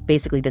come with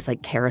basically this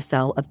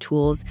carousel of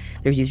tools?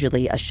 There's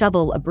usually a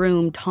shovel, a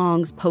broom,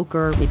 tongs,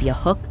 poker, maybe a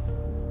hook.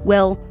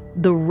 Well,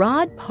 the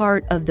rod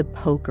part of the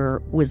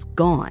poker was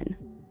gone.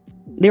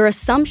 Their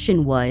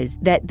assumption was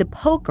that the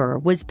poker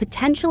was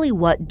potentially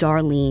what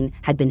Darlene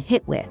had been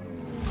hit with.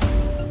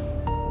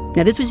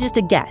 Now, this was just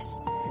a guess.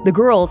 The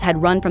girls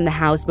had run from the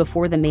house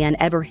before the man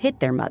ever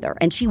hit their mother,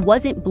 and she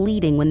wasn't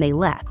bleeding when they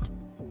left.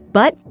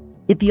 But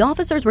if the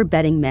officers were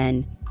betting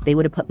men, they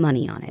would have put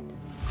money on it.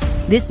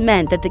 This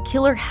meant that the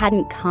killer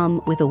hadn't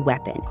come with a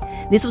weapon.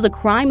 This was a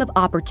crime of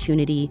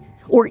opportunity,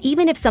 or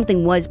even if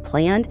something was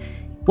planned,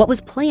 what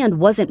was planned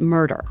wasn't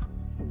murder.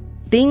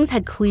 Things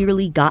had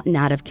clearly gotten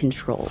out of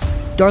control.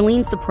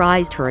 Darlene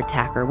surprised her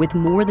attacker with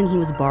more than he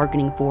was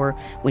bargaining for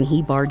when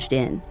he barged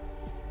in.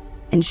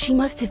 And she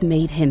must have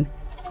made him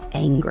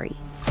angry.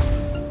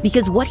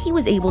 Because what he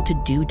was able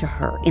to do to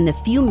her in the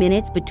few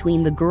minutes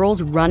between the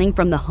girls running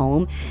from the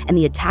home and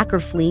the attacker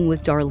fleeing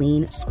with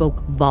Darlene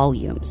spoke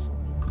volumes.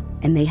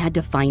 And they had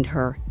to find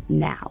her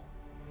now.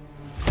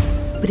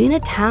 But in a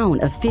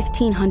town of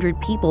 1,500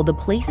 people, the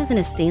places an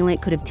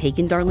assailant could have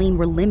taken Darlene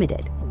were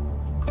limited.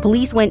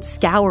 Police went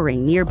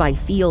scouring nearby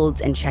fields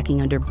and checking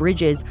under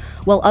bridges,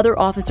 while other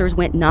officers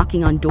went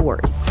knocking on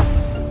doors.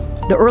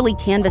 The early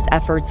canvass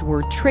efforts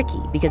were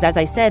tricky because, as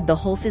I said, the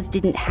Hulses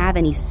didn't have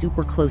any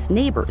super close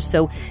neighbors,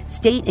 so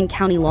state and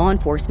county law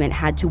enforcement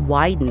had to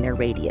widen their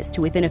radius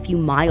to within a few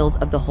miles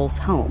of the Hulse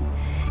home,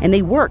 and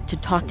they worked to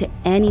talk to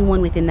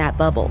anyone within that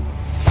bubble.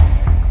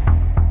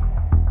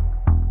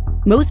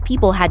 Most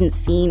people hadn't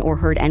seen or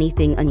heard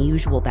anything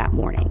unusual that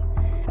morning.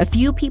 A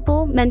few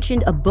people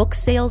mentioned a book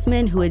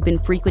salesman who had been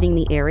frequenting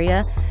the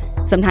area.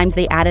 Sometimes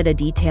they added a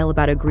detail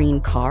about a green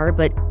car,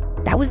 but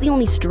that was the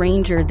only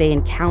stranger they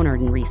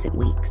encountered in recent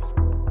weeks.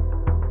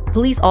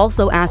 Police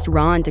also asked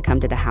Ron to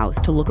come to the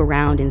house to look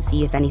around and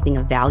see if anything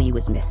of value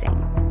was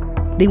missing.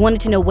 They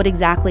wanted to know what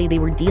exactly they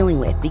were dealing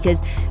with,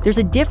 because there's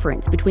a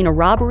difference between a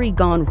robbery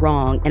gone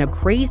wrong and a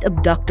crazed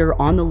abductor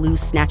on the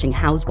loose snatching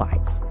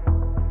housewives.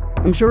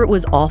 I'm sure it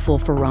was awful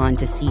for Ron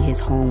to see his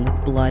home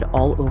with blood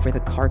all over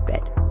the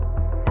carpet.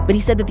 But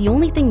he said that the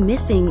only thing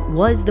missing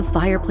was the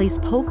fireplace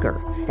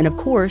poker, and of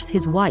course,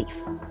 his wife.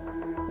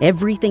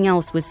 Everything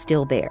else was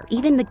still there,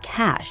 even the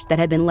cash that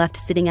had been left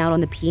sitting out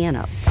on the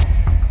piano.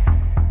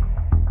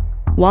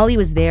 While he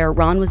was there,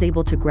 Ron was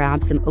able to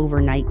grab some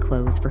overnight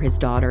clothes for his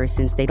daughter,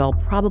 since they'd all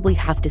probably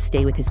have to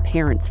stay with his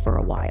parents for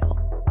a while.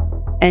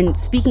 And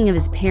speaking of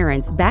his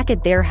parents, back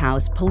at their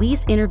house,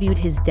 police interviewed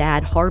his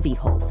dad, Harvey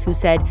Hulse, who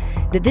said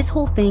that this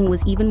whole thing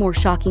was even more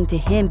shocking to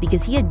him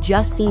because he had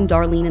just seen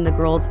Darlene and the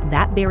girls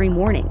that very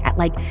morning at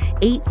like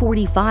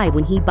 8:45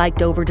 when he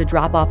biked over to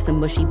drop off some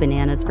mushy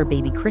bananas for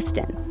baby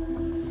Kristen.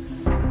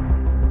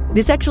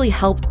 This actually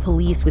helped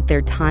police with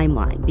their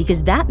timeline,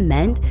 because that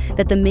meant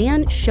that the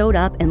man showed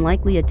up and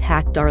likely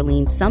attacked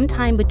Darlene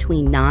sometime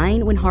between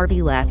 9 when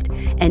Harvey left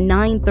and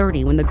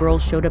 9:30 when the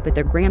girls showed up at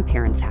their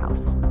grandparents'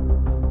 house.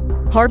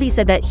 Harvey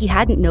said that he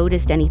hadn't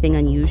noticed anything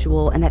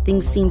unusual and that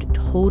things seemed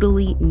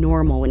totally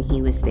normal when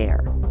he was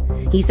there.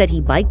 He said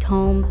he biked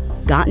home,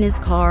 got in his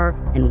car,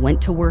 and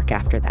went to work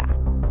after that.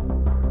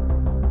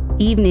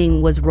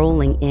 Evening was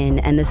rolling in,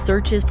 and the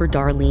searches for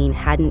Darlene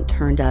hadn't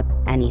turned up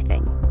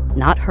anything.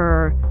 Not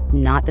her,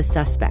 not the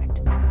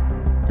suspect.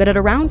 But at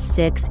around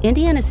 6,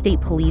 Indiana State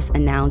Police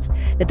announced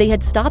that they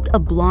had stopped a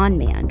blonde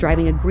man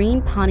driving a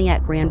green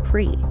Pontiac Grand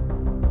Prix.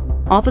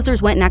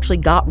 Officers went and actually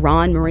got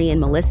Ron, Marie,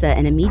 and Melissa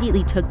and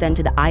immediately took them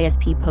to the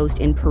ISP post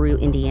in Peru,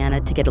 Indiana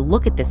to get a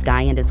look at this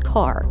guy and his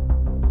car.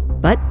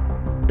 But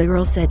the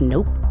girls said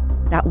nope.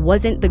 That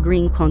wasn't the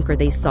green clunker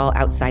they saw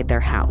outside their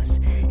house,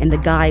 and the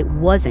guy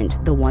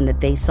wasn't the one that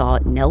they saw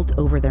knelt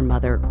over their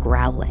mother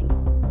growling.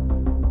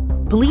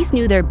 Police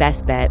knew their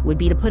best bet would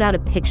be to put out a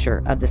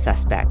picture of the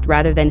suspect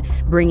rather than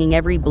bringing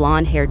every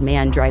blonde-haired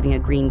man driving a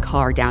green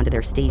car down to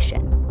their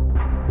station.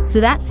 So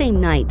that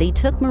same night, they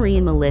took Marie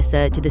and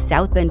Melissa to the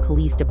South Bend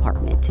Police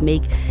Department to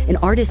make an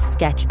artist's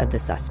sketch of the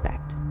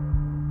suspect.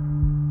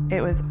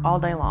 It was all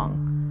day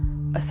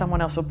long. Someone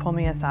else would pull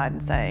me aside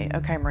and say,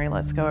 okay, Marie,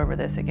 let's go over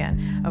this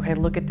again. Okay,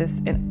 look at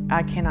this. And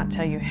I cannot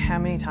tell you how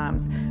many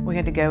times we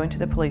had to go into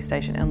the police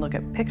station and look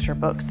at picture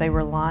books. They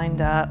were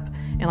lined up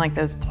in like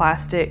those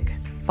plastic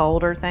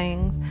folder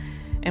things,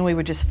 and we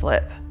would just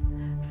flip.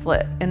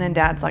 And then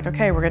Dad's like,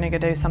 okay, we're gonna go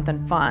do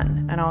something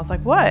fun. And I was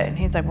like, what? And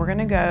he's like, we're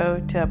gonna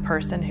go to a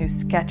person who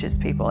sketches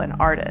people, an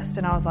artist.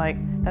 And I was like,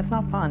 that's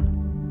not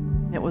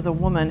fun. It was a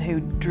woman who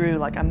drew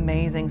like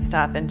amazing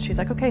stuff. And she's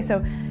like, okay, so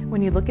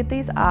when you look at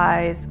these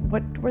eyes,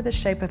 what were the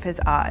shape of his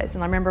eyes?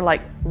 And I remember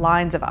like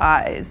lines of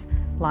eyes,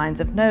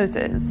 lines of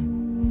noses,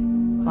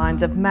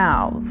 lines of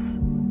mouths.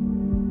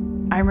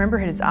 I remember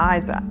his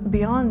eyes, but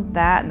beyond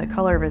that and the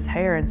color of his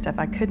hair and stuff,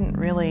 I couldn't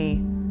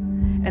really.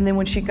 And then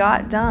when she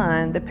got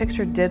done, the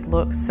picture did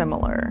look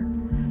similar.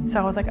 So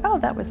I was like, oh,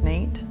 that was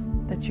neat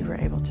that you were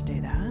able to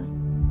do that.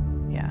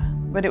 Yeah,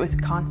 but it was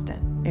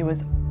constant. It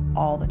was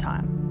all the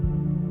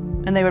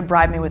time. And they would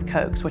bribe me with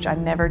Cokes, which I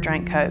never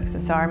drank Cokes.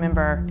 And so I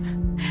remember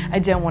I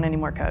didn't want any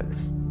more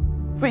Cokes.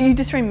 But you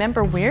just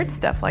remember weird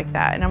stuff like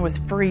that. And I was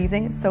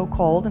freezing, it's so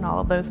cold in all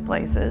of those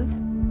places.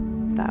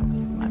 That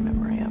was my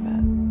memory of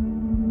it.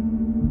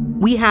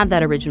 We have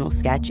that original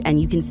sketch,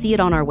 and you can see it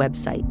on our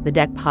website,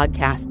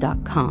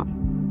 thedeckpodcast.com.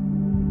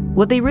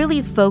 What they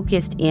really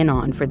focused in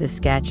on for the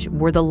sketch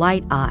were the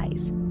light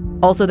eyes.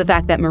 Also the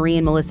fact that Marie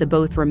and Melissa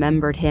both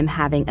remembered him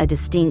having a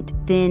distinct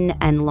thin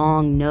and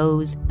long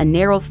nose, a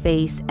narrow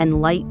face, and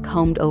light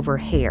combed-over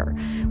hair,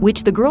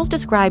 which the girls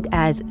described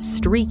as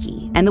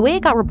streaky. And the way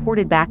it got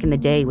reported back in the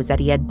day was that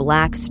he had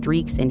black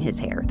streaks in his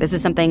hair. This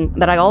is something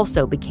that I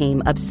also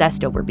became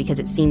obsessed over because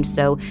it seemed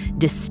so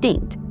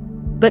distinct.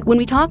 But when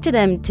we talked to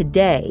them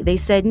today, they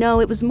said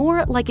no, it was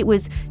more like it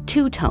was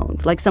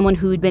two-toned, like someone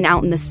who'd been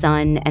out in the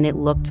sun and it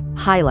looked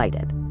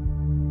highlighted.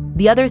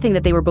 The other thing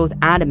that they were both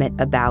adamant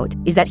about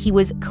is that he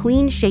was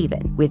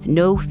clean-shaven with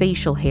no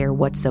facial hair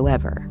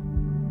whatsoever.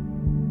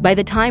 By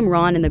the time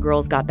Ron and the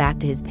girls got back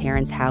to his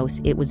parents' house,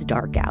 it was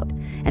dark out,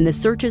 and the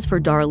searches for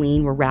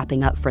Darlene were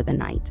wrapping up for the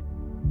night.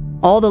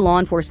 All the law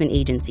enforcement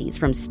agencies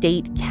from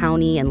state,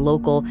 county, and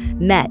local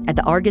met at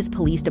the Argus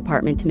Police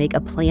Department to make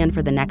a plan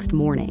for the next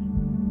morning.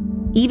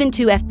 Even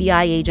 2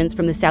 FBI agents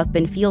from the South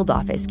Bend field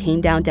office came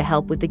down to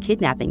help with the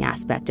kidnapping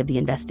aspect of the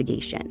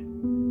investigation.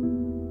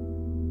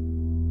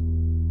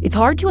 It's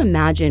hard to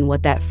imagine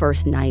what that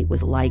first night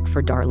was like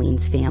for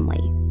Darlene's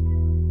family.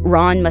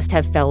 Ron must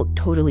have felt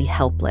totally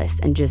helpless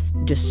and just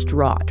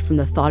distraught from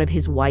the thought of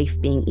his wife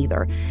being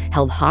either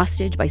held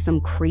hostage by some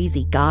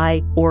crazy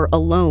guy or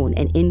alone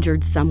and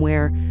injured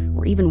somewhere,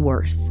 or even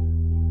worse.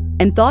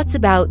 And thoughts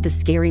about the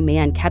scary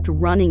man kept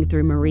running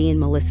through Marie and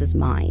Melissa's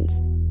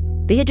minds.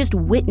 They had just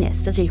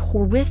witnessed such a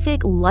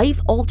horrific,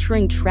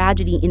 life-altering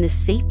tragedy in the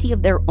safety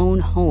of their own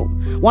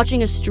home,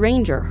 watching a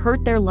stranger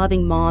hurt their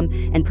loving mom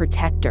and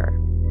protect her.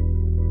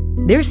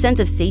 Their sense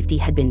of safety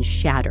had been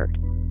shattered.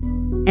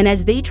 And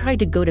as they tried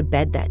to go to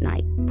bed that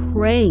night,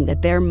 praying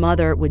that their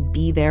mother would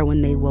be there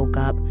when they woke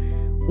up,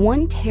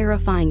 one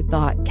terrifying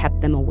thought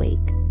kept them awake.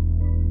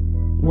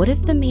 What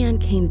if the man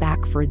came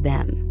back for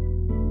them?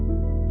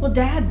 Well,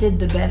 Dad did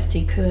the best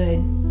he could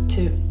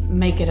to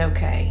make it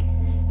okay.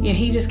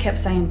 He just kept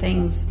saying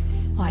things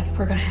like,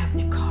 we're going to have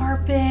new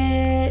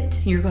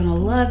carpet, you're going to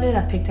love it,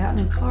 I picked out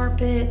new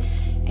carpet.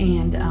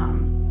 And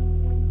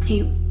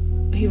he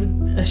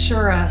would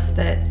assure us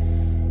that,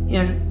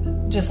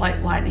 just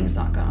like lightning's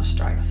not going to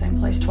strike the same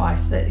place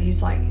twice, that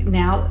he's like,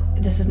 now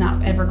this is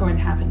not ever going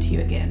to happen to you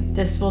again.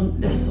 This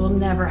will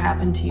never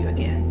happen to you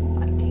again.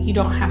 Like, you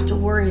don't have to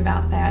worry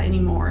about that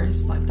anymore.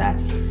 It's like,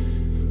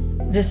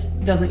 this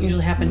doesn't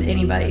usually happen to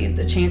anybody.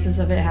 The chances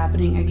of it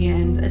happening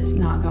again, it's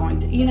not going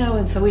to,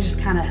 and so we just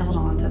kind of held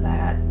on to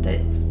that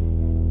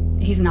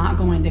he's not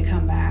going to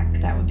come back.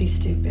 That would be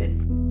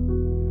stupid.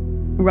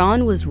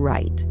 Ron was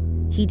right.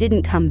 He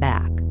didn't come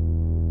back,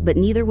 but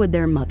neither would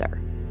their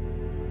mother.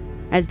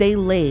 As they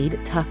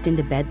laid tucked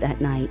into bed that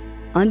night,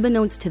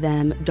 unbeknownst to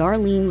them,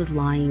 Darlene was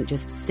lying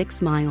just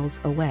 6 miles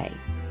away.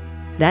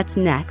 That's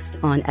next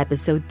on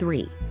episode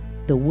 3,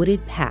 The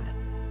Wooded Path.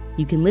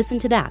 You can listen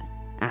to that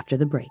after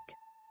the break.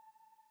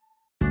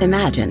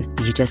 Imagine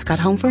you just got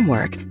home from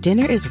work,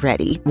 dinner is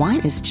ready, wine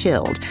is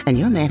chilled, and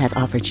your man has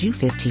offered you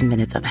 15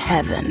 minutes of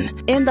heaven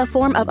in the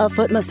form of a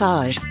foot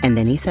massage. And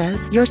then he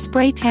says, your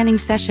spray tanning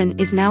session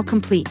is now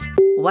complete.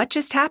 What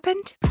just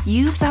happened?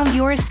 You found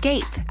your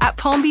escape at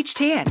Palm Beach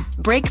Tan.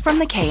 Break from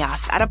the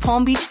chaos at a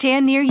Palm Beach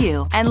Tan near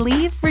you and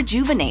leave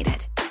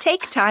rejuvenated.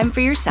 Take time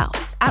for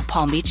yourself at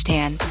Palm Beach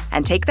Tan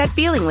and take that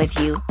feeling with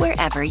you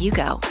wherever you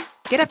go.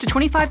 Get up to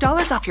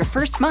 $25 off your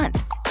first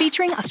month,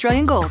 featuring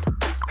Australian Gold.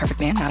 Perfect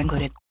Man not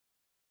included.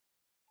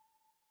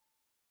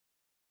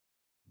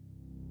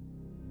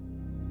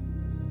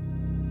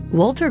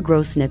 Walter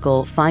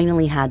Grossnickel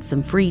finally had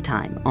some free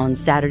time on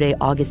Saturday,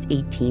 August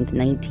 18th,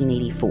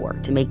 1984,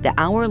 to make the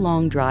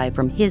hour-long drive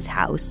from his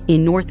house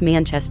in North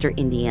Manchester,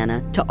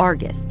 Indiana, to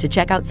Argus to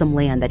check out some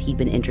land that he'd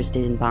been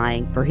interested in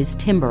buying for his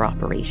timber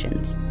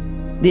operations.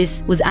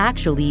 This was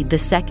actually the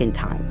second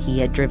time he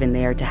had driven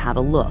there to have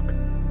a look,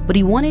 but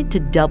he wanted to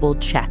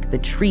double-check the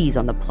trees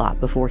on the plot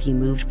before he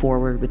moved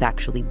forward with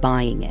actually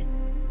buying it.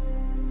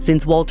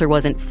 Since Walter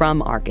wasn't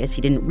from Argus,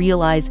 he didn't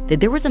realize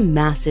that there was a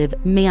massive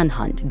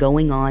manhunt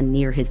going on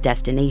near his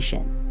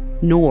destination.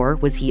 Nor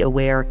was he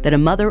aware that a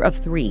mother of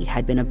 3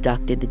 had been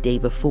abducted the day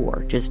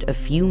before, just a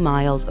few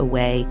miles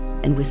away,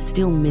 and was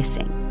still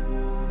missing.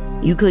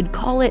 You could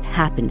call it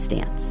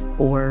happenstance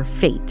or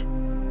fate.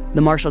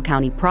 The Marshall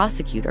County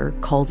prosecutor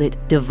calls it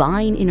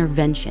divine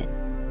intervention.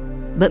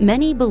 But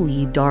many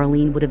believe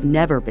Darlene would have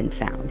never been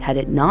found had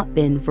it not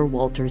been for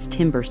Walter's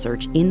timber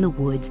search in the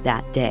woods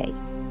that day,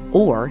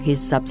 or his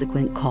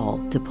subsequent call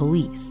to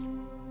police.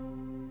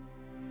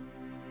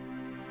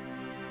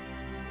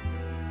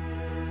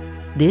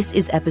 This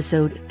is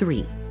episode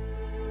 3,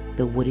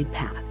 The Wooded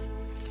Path.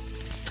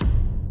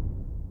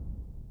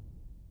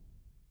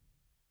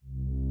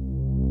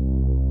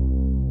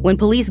 When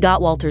police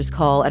got Walter's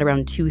call at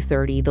around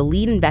 2:30, the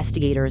lead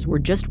investigators were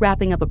just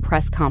wrapping up a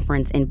press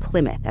conference in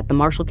Plymouth at the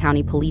Marshall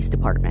County Police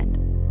Department.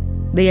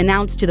 They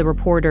announced to the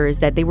reporters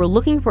that they were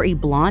looking for a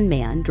blonde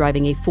man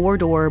driving a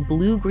 4-door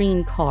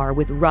blue-green car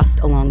with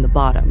rust along the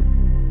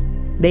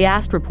bottom. They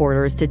asked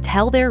reporters to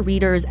tell their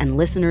readers and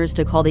listeners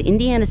to call the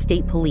Indiana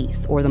State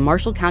Police or the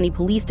Marshall County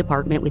Police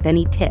Department with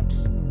any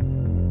tips.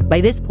 By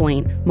this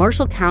point,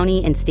 Marshall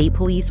County and State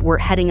Police were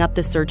heading up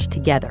the search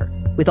together,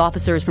 with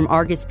officers from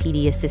Argus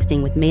PD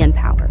assisting with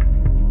manpower.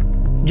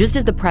 Just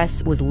as the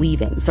press was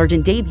leaving,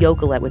 Sergeant Dave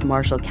Yokelet with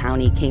Marshall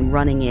County came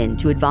running in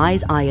to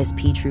advise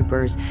ISP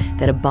troopers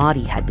that a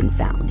body had been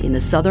found in the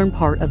southern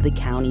part of the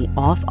county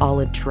off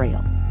Olive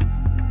Trail.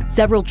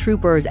 Several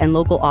troopers and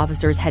local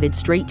officers headed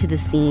straight to the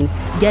scene,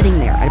 getting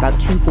there at about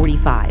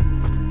 2:45.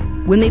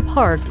 When they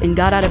parked and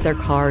got out of their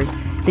cars,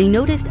 they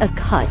noticed a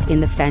cut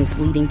in the fence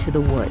leading to the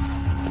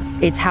woods.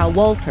 It's how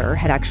Walter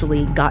had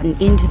actually gotten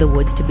into the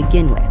woods to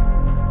begin with.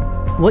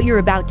 What you're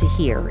about to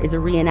hear is a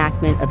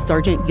reenactment of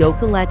Sergeant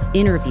Yokelet's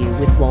interview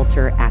with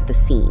Walter at the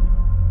scene.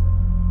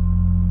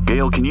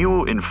 Gail, can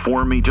you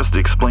inform me, just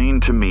explain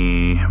to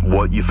me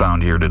what you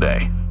found here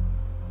today?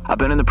 I've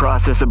been in the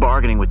process of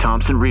bargaining with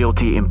Thompson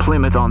Realty in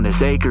Plymouth on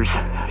this acres,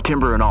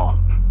 timber and all.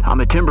 I'm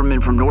a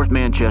timberman from North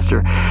Manchester,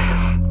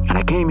 and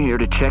I came here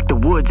to check the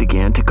woods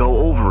again to go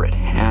over it.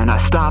 And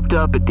I stopped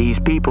up at these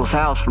people's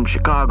house from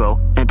Chicago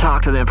and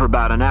talked to them for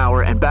about an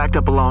hour and backed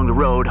up along the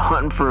road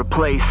hunting for a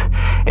place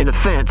in the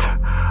fence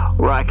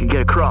where I could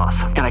get across.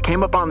 And I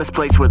came up on this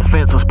place where the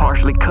fence was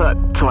partially cut,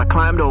 so I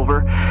climbed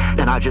over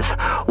and I just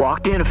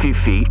walked in a few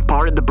feet,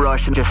 parted the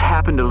brush, and just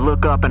happened to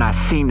look up and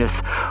I seen this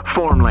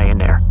form laying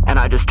there. And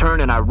I just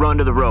turned and I run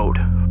to the road.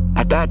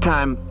 At that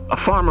time, a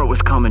farmer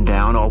was coming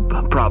down,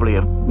 probably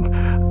a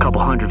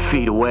couple hundred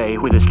feet away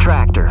with his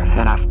tractor,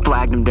 and I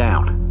flagged him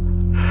down.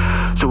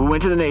 So we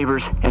went to the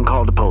neighbors and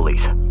called the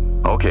police.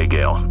 Okay,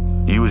 Gail.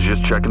 You was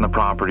just checking the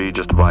property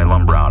just to buy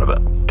lumber out of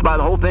it. To buy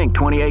the whole thing,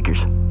 20 acres.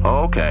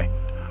 Oh, okay.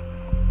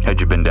 Had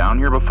you been down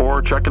here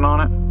before checking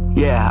on it?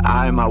 Yeah,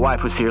 my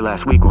wife was here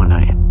last week one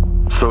night.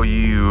 So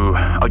you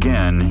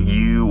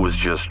was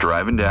just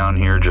driving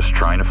down here just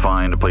trying to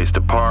find a place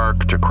to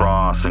park, to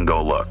cross, and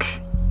go look.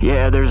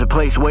 Yeah, there's a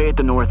place way at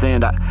the north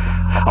end.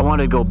 I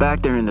wanted to go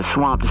back there in the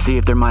swamp to see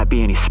if there might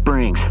be any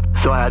springs.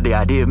 So I had the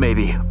idea of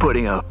maybe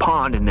putting a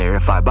pond in there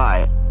if I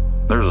buy it.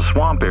 There's a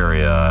swamp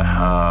area,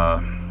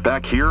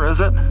 back here, is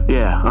it?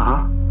 Yeah,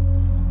 uh-huh.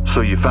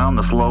 So you found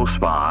this low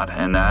spot,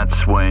 and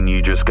that's when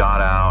you just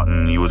got out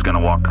and you was going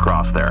to walk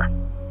across there?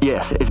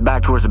 Yes, it's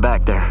back towards the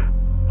back there.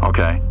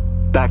 Okay.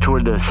 Back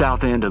toward the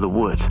south end of the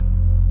woods.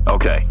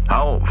 Okay.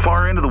 How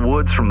far into the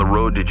woods from the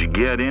road did you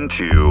get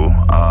into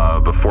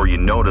before you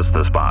noticed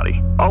this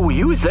body? Oh,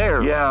 you was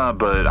there. Yeah,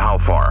 but how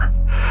far?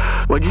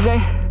 What'd you say?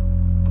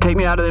 Take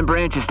me out of them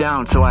branches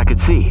down so I could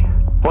see.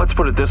 Let's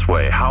put it this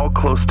way. How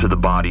close to the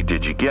body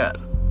did you get?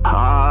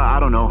 I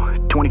don't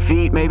know, 20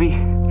 feet maybe?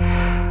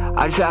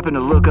 I just happened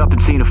to look up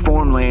and seen a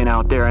form laying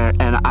out there,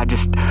 and I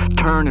just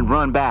turned and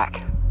run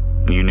back.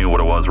 You knew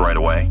what it was right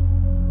away?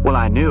 Well,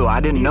 I knew. I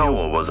didn't know. You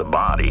knew it was a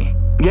body?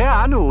 Yeah,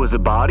 I knew it was a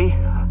body.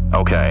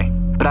 Okay.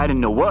 But I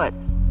didn't know what.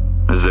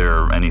 Is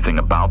there anything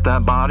about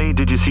that body?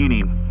 Did you see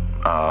any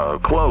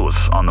clothes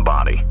on the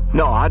body?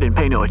 No, I didn't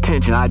pay no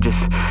attention. I just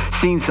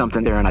seen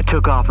something there, and I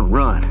took off and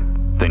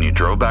run. Then you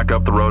drove back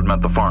up the road and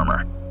met the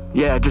farmer?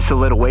 Yeah, just a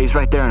little ways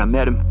right there, and I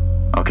met him.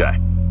 Okay.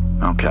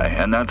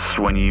 And that's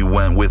when you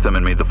went with him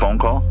and made the phone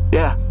call?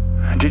 Yeah.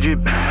 Did you,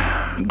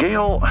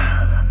 Gail,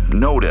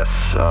 notice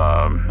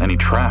any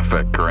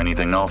traffic or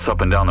anything else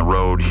up and down the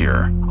road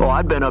here? Oh,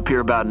 I'd been up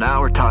here about an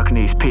hour talking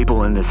to these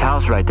people in this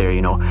house right there,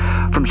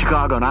 from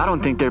Chicago, and I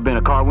don't think there'd been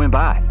a car went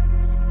by.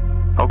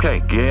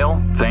 Okay,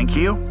 Gail, thank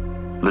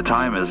you. The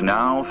time is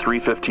now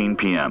 3:15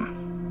 p.m.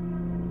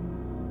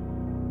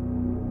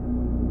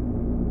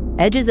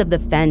 Edges of the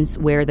fence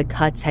where the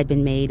cuts had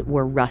been made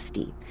were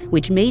rusty,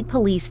 which made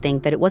police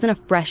think that it wasn't a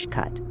fresh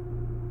cut.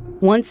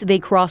 Once they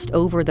crossed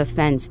over the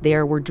fence,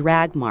 there were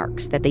drag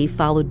marks that they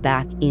followed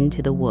back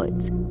into the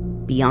woods,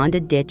 beyond a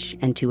ditch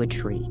and to a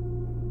tree.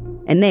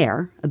 And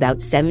there,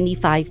 about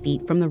 75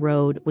 feet from the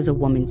road, was a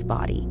woman's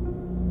body.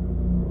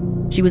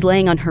 She was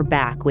laying on her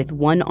back with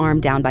one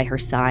arm down by her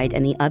side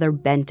and the other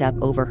bent up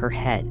over her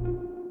head.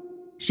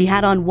 She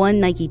had on one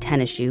Nike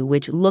tennis shoe,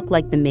 which looked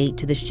like the mate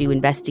to the shoe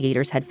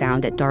investigators had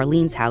found at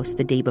Darlene's house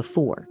the day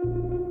before.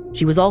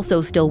 She was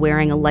also still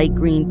wearing a light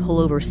green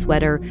pullover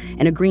sweater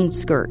and a green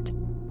skirt,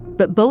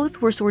 but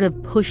both were sort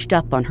of pushed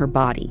up on her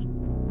body.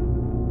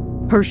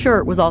 Her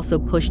shirt was also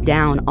pushed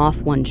down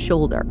off one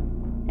shoulder,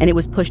 and it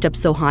was pushed up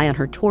so high on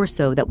her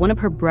torso that one of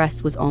her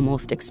breasts was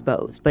almost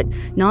exposed, but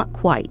not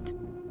quite.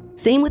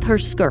 Same with her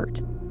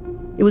skirt.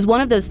 It was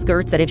one of those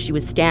skirts that if she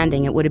was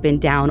standing, it would have been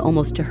down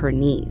almost to her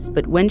knees,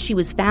 but when she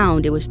was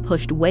found, it was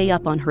pushed way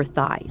up on her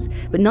thighs,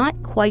 but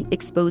not quite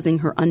exposing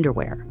her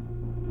underwear.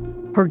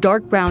 Her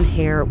dark brown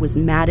hair was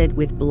matted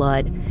with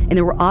blood, and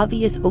there were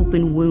obvious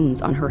open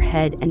wounds on her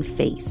head and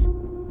face,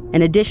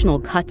 and additional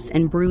cuts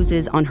and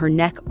bruises on her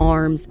neck,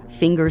 arms,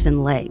 fingers,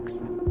 and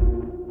legs.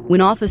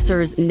 When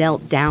officers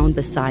knelt down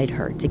beside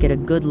her to get a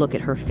good look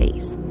at her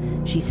face,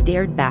 she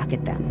stared back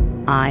at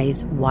them,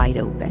 eyes wide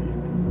open.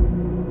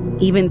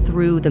 Even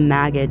through the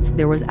maggots,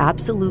 there was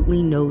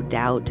absolutely no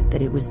doubt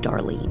that it was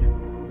Darlene.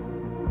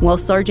 While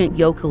Sergeant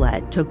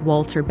Yocolet took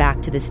Walter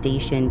back to the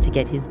station to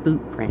get his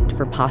boot print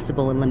for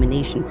possible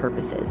elimination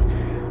purposes,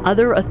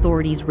 other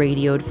authorities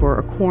radioed for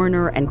a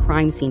coroner and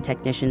crime scene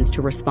technicians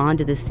to respond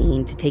to the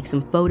scene to take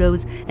some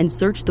photos and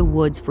search the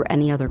woods for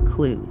any other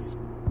clues.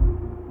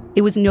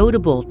 It was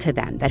notable to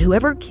them that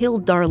whoever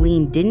killed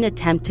Darlene didn't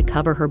attempt to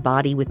cover her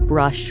body with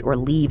brush or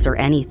leaves or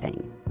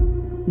anything.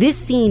 This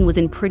scene was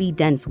in pretty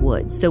dense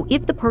woods, so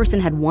if the person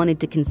had wanted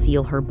to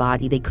conceal her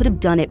body, they could have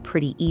done it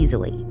pretty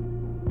easily.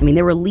 I mean,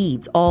 there were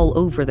leaves all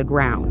over the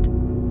ground.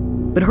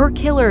 But her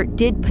killer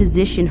did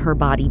position her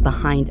body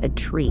behind a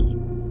tree.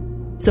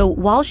 So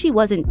while she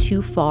wasn't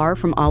too far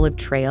from Olive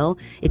Trail,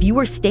 if you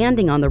were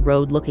standing on the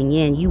road looking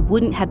in, you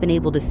wouldn't have been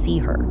able to see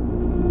her.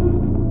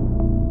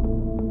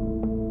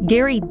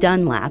 Gary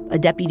Dunlap, a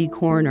deputy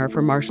coroner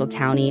for Marshall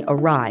County,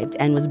 arrived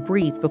and was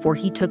briefed before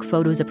he took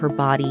photos of her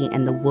body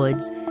and the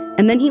woods,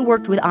 and then he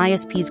worked with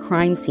ISP's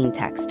crime scene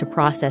techs to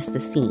process the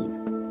scene.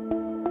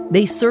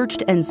 They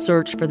searched and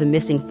searched for the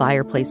missing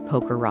fireplace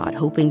poker rod,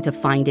 hoping to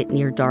find it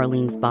near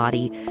Darlene's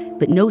body,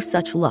 but no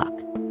such luck.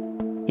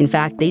 In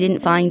fact, they didn't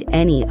find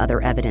any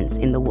other evidence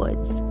in the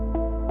woods.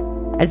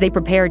 As they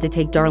prepared to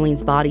take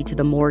Darlene's body to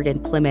the morgue in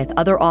Plymouth,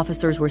 other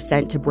officers were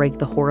sent to break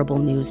the horrible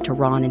news to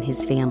Ron and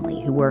his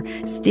family, who were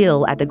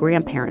still at the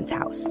grandparents'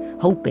 house,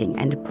 hoping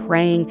and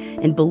praying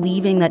and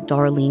believing that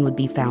Darlene would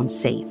be found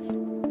safe.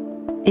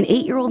 And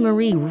 8-year-old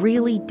Marie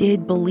really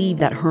did believe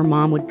that her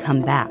mom would come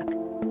back,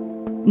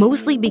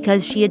 mostly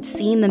because she had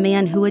seen the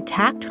man who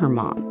attacked her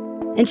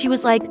mom. And she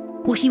was like,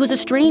 well, he was a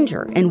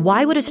stranger, and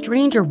why would a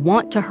stranger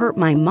want to hurt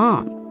my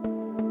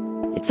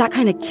mom? It's that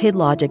kind of kid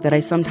logic that I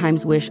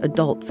sometimes wish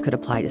adults could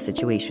apply to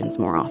situations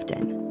more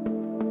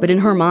often. But in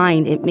her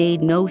mind, it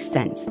made no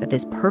sense that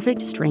this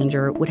perfect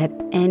stranger would have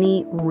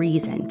any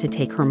reason to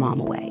take her mom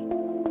away.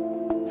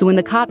 So when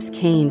the cops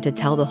came to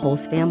tell the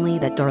Hulse family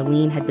that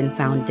Darlene had been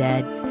found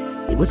dead,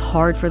 it was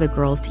hard for the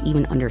girls to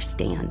even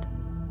understand.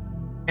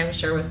 I'm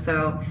sure it was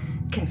so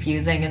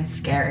confusing and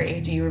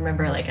scary. Do you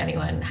remember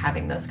anyone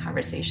having those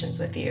conversations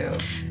with you?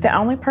 The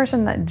only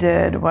person that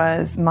did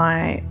was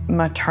my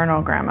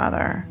maternal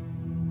grandmother,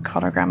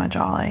 called her Grandma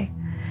Jolly.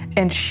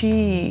 And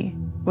she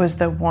was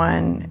the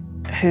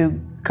one who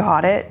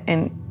got it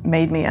and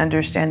made me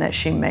understand that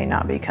she may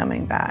not be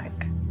coming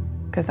back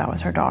because that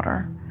was her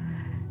daughter.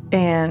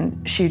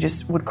 And she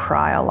just would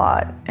cry a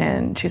lot.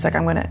 And she's like, I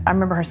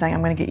remember her saying,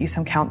 I'm going to get you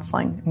some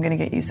counseling. I'm going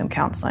to get you some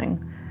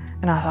counseling.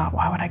 And I thought,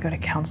 why would I go to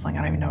counseling? I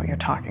don't even know what you're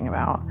talking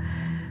about.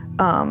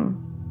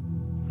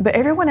 But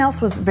everyone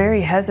else was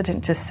very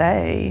hesitant to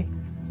say.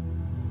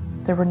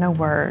 There were no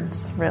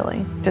words,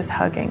 really, just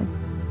hugging.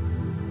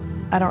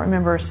 I don't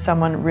remember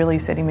someone really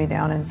sitting me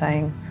down and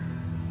saying,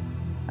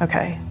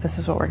 okay, this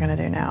is what we're going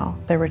to do now.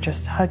 They were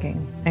just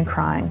hugging and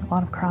crying, a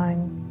lot of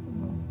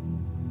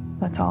crying.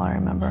 That's all I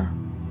remember.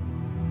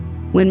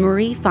 When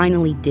Marie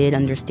finally did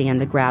understand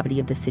the gravity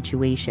of the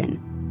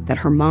situation, that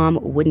her mom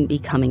wouldn't be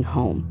coming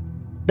home,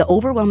 the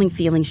overwhelming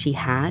feeling she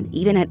had,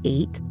 even at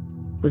 8,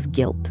 was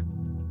guilt.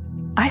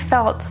 I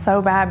felt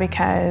so bad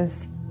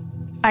because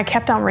I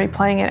kept on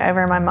replaying it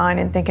over in my mind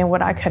and thinking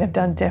what I could have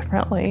done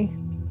differently.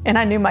 And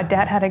I knew my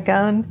dad had a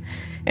gun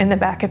in the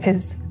back of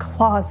his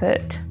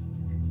closet.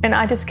 And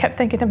I just kept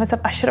thinking to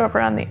myself, I should have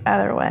run the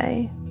other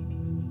way.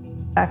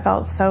 I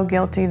felt so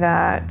guilty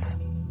that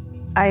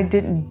I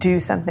didn't do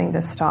something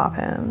to stop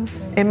him.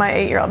 In my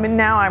 8-year-old,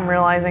 now I'm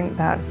realizing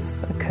I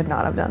could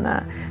not have done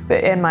that.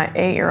 But in my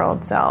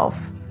 8-year-old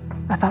self,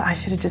 I thought I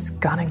should have just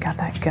gone and got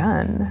that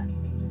gun.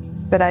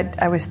 But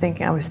I was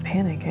thinking, I was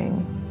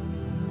panicking.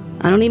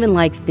 I don't even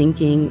like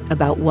thinking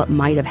about what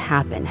might have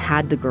happened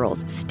had the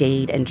girls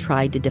stayed and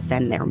tried to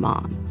defend their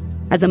mom.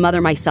 As a mother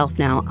myself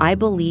now, I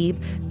believe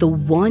the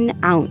 1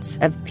 ounce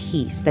of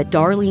peace that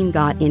Darlene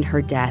got in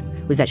her death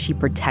was that she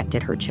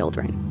protected her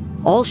children.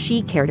 All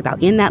she cared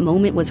about in that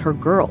moment was her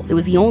girls. It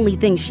was the only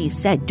thing she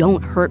said,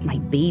 don't hurt my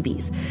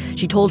babies.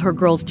 She told her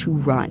girls to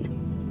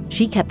run.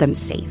 She kept them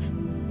safe.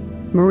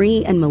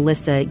 Marie and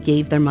Melissa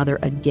gave their mother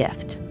a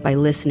gift by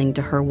listening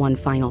to her one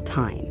final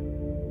time.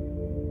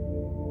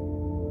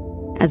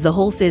 As the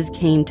Hulses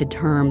came to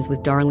terms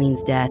with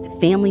Darlene's death,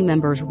 family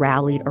members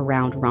rallied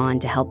around Ron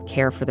to help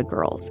care for the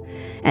girls.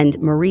 And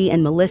Marie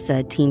and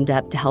Melissa teamed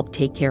up to help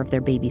take care of their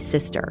baby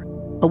sister.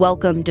 A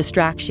welcome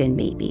distraction,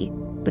 maybe.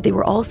 But they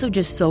were also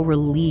just so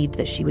relieved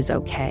that she was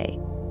okay.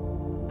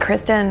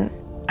 Kristen,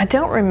 I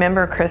don't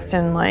remember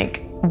Kristen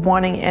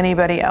wanting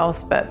anybody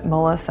else but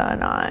Melissa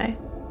and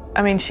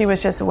I. She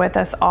was just with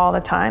us all the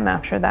time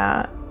after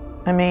that.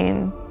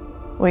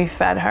 We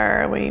fed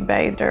her, we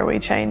bathed her, we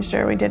changed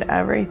her, we did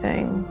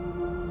everything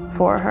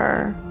for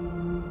her.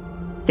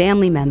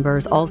 Family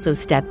members also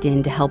stepped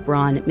in to help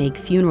Ron make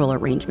funeral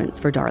arrangements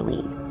for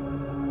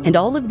Darlene. And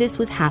all of this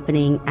was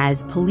happening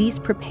as police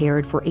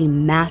prepared for a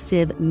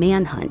massive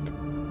manhunt,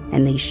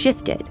 and they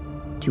shifted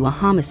to a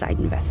homicide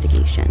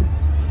investigation.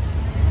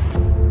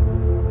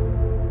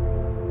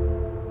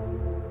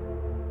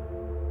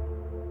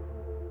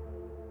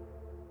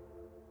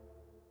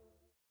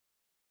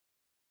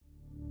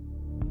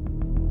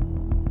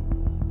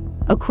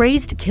 A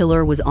crazed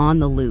killer was on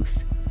the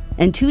loose,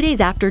 and 2 days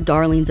after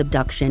Darlene's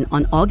abduction,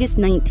 on August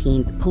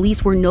 19th,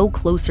 police were no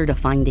closer to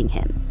finding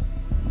him.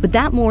 But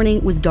that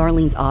morning was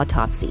Darlene's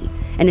autopsy,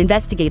 and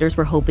investigators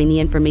were hoping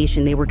the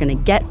information they were going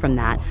to get from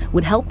that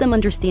would help them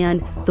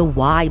understand the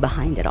why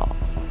behind it all.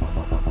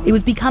 It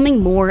was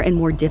becoming more and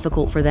more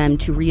difficult for them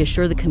to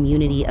reassure the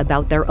community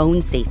about their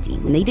own safety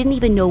when they didn't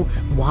even know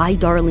why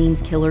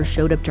Darlene's killer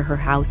showed up to her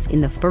house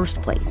in the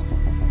first place.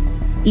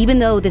 Even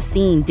though the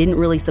scene didn't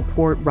really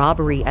support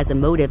robbery as a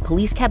motive,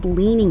 police kept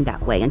leaning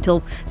that way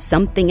until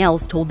something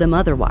else told them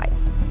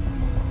otherwise.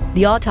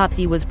 The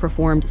autopsy was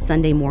performed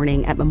Sunday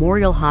morning at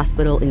Memorial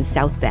Hospital in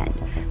South Bend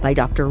by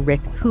Dr.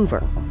 Rick Hoover,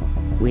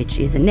 which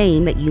is a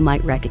name that you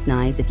might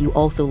recognize if you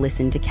also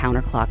listened to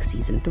Counterclock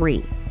Season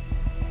 3.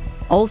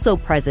 Also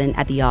present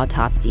at the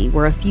autopsy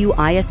were a few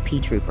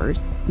ISP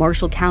troopers,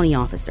 Marshall County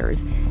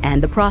officers,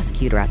 and the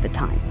prosecutor at the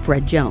time,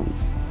 Fred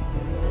Jones.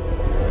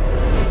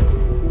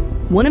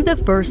 One of the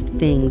first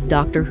things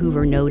Dr.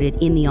 Hoover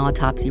noted in the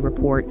autopsy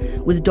report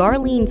was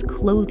Darlene's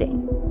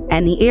clothing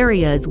and the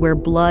areas where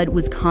blood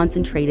was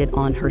concentrated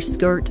on her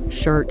skirt,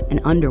 shirt,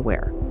 and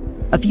underwear.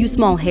 A few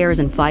small hairs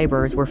and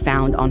fibers were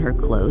found on her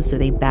clothes, so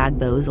they bagged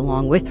those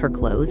along with her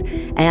clothes,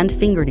 and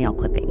fingernail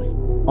clippings,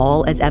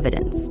 all as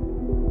evidence.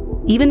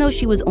 Even though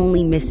she was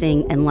only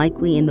missing and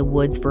likely in the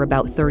woods for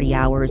about 30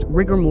 hours,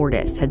 rigor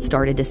mortis had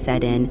started to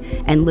set in,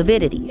 and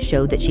lividity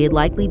showed that she had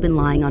likely been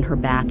lying on her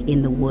back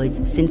in the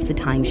woods since the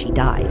time she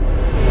died.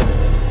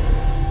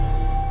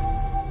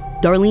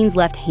 Darlene's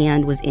left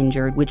hand was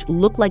injured, which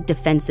looked like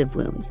defensive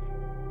wounds.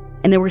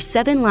 and there were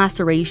 7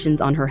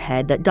 lacerations on her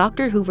head that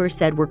Dr. Hoover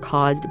said were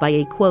caused by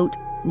a, quote,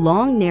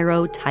 long,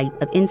 narrow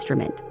type of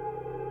instrument,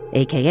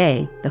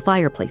 aka the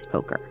fireplace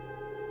poker.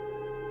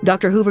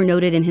 Dr. Hoover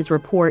noted in his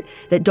report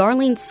that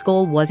Darlene's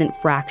skull wasn't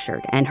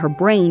fractured and her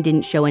brain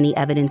didn't show any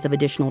evidence of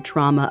additional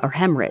trauma or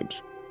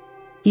hemorrhage.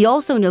 He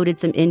also noted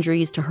some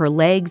injuries to her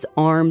legs,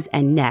 arms,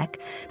 and neck,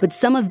 but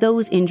some of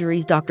those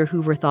injuries Dr.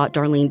 Hoover thought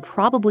Darlene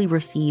probably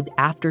received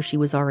after she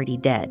was already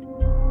dead.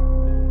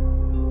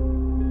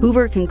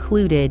 Hoover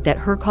concluded that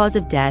her cause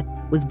of death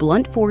was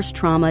blunt force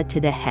trauma to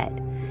the head,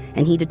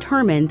 and he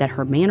determined that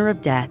her manner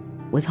of death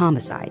was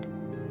homicide.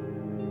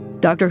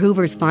 Dr.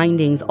 Hoover's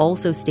findings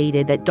also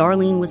stated that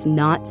Darlene was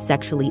not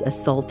sexually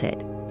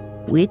assaulted,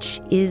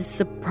 which is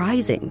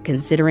surprising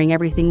considering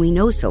everything we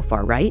know so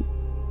far, right?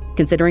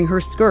 Considering her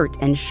skirt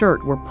and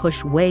shirt were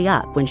pushed way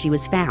up when she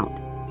was found.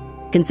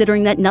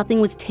 Considering that nothing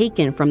was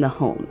taken from the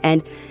home,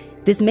 and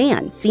this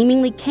man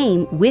seemingly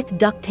came with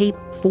duct tape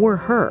for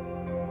her.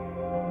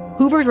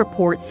 Hoover's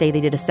reports say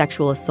they did a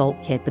sexual assault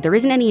kit, but there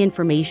isn't any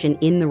information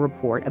in the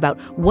report about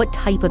what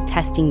type of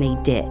testing they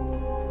did.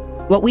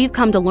 What we've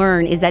come to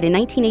learn is that in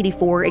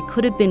 1984, it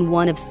could have been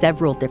one of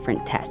several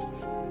different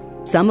tests,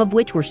 some of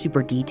which were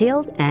super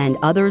detailed and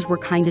others were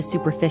kind of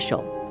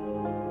superficial.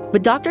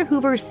 But Dr.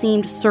 Hoover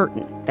seemed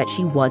certain that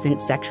she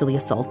wasn't sexually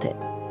assaulted.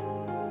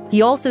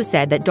 He also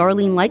said that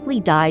Darlene likely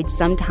died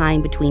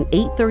sometime between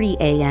 8:30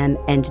 a.m.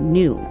 and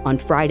noon on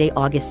Friday,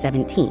 August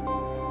 17th.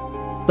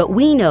 But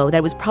we know that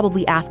it was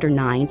probably after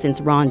 9 since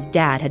Ron's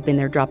dad had been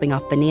there dropping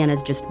off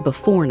bananas just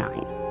before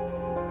 9.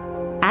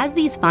 As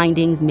these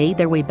findings made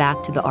their way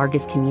back to the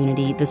Argus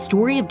community, the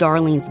story of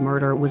Darlene's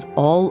murder was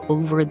all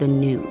over the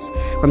news,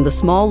 from the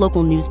small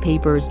local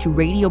newspapers to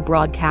radio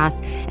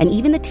broadcasts and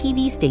even the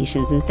TV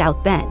stations in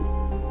South Bend,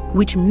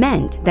 which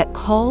meant that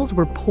calls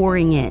were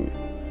pouring in.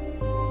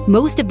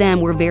 Most of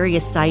them were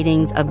various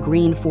sightings of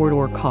green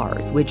four-door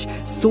cars, which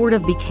sort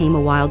of became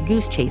a wild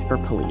goose chase for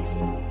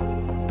police.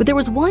 But there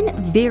was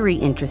one very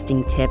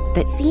interesting tip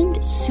that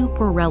seemed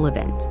super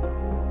relevant.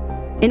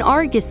 An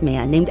Argus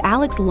man named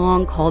Alex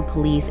Long called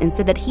police and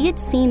said that he had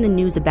seen the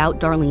news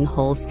about Darlene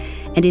Hulse,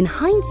 and in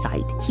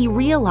hindsight, he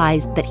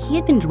realized that he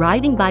had been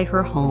driving by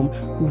her home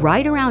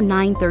right around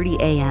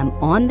 9:30 a.m.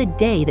 on the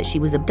day that she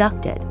was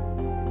abducted.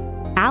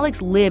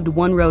 Alex lived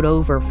one road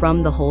over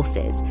from the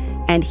Hulses,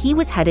 and he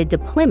was headed to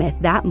Plymouth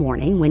that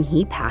morning when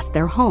he passed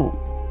their home.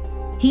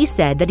 He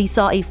said that he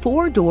saw a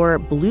 4-door,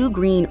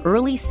 blue-green,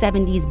 early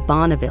 70s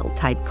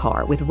Bonneville-type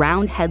car with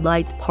round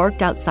headlights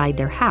parked outside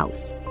their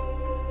house.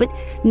 But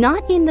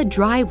not in the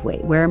driveway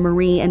where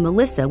Marie and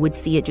Melissa would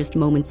see it just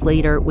moments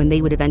later when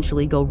they would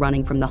eventually go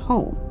running from the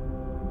home.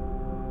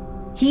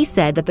 He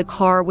said that the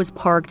car was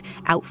parked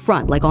out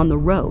front, like on the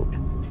road.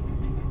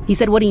 He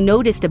said what he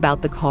noticed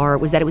about the car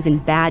was that it was in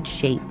bad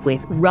shape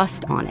with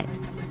rust on it.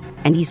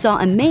 And he saw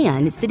a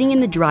man sitting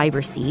in the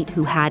driver's seat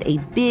who had a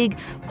big,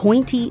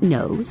 pointy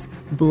nose,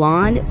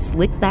 blonde,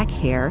 slick-back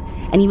hair,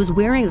 and he was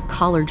wearing a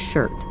collared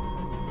shirt.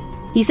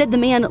 He said the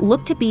man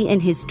looked to be in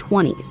his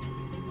 20s.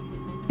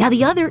 Now,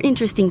 the other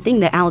interesting thing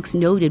that Alex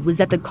noted was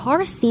that the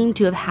car seemed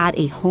to have had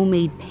a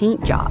homemade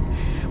paint job,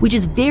 which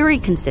is very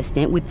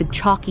consistent with the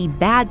chalky,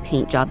 bad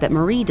paint job that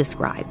Marie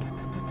described.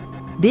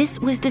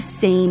 This was the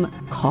same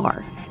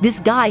car.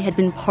 This guy had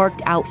been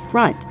parked out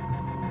front.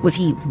 Was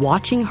he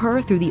watching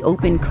her through the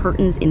open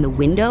curtains in the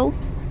window?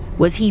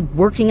 Was he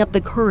working up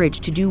the courage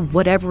to do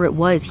whatever it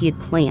was he had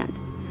planned?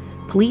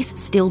 Police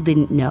still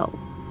didn't know.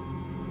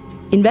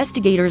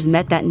 Investigators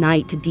met that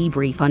night to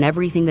debrief on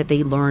everything that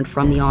they learned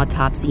from the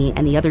autopsy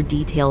and the other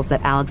details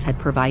that Alex had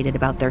provided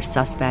about their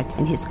suspect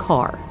and his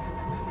car.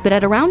 But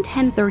at around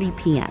 10:30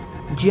 p.m.,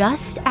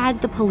 just as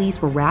the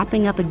police were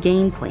wrapping up a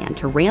game plan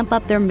to ramp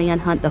up their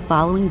manhunt the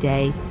following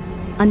day,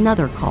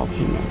 another call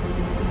came in.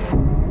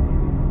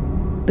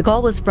 The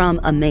call was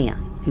from a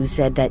man who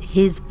said that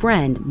his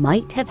friend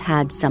might have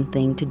had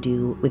something to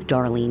do with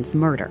Darlene's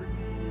murder.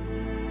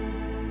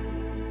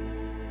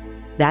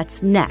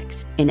 That's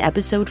next in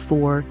episode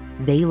 4,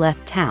 They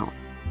Left Town.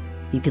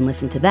 You can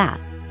listen to that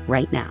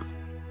right now.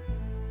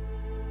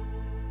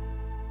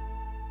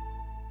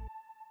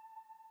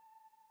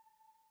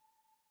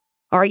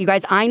 All right, you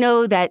guys, I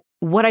know that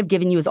what I've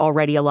given you is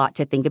already a lot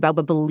to think about,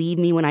 but believe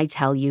me when I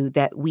tell you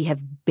that we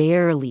have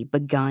barely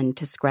begun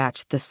to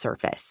scratch the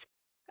surface.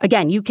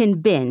 Again, you can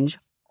binge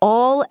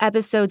all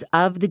episodes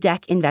of The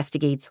Deck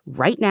Investigates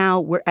right now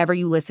wherever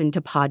you listen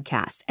to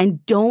podcasts.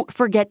 And don't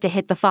forget to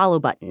hit the follow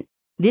button.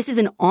 This is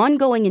an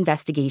ongoing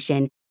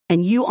investigation,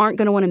 and you aren't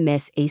going to want to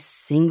miss a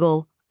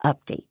single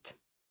update.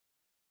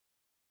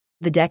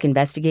 The Deck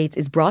Investigates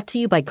is brought to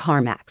you by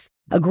CarMax,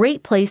 a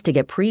great place to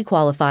get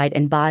pre-qualified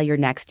and buy your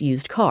next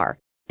used car.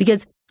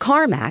 Because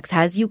CarMax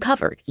has you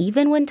covered,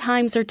 even when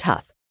times are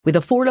tough, with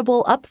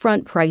affordable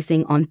upfront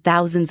pricing on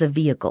thousands of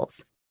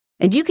vehicles.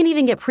 And you can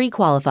even get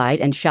pre-qualified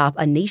and shop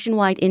a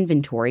nationwide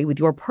inventory with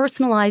your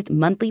personalized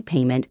monthly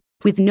payment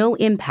with no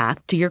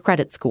impact to your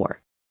credit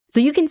score. So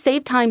you can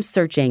save time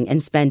searching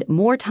and spend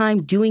more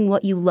time doing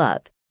what you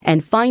love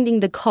and finding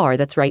the car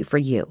that's right for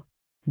you.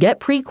 Get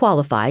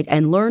pre-qualified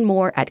and learn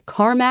more at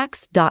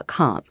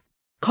CarMax.com.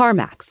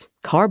 CarMax,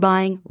 car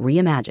buying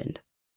reimagined.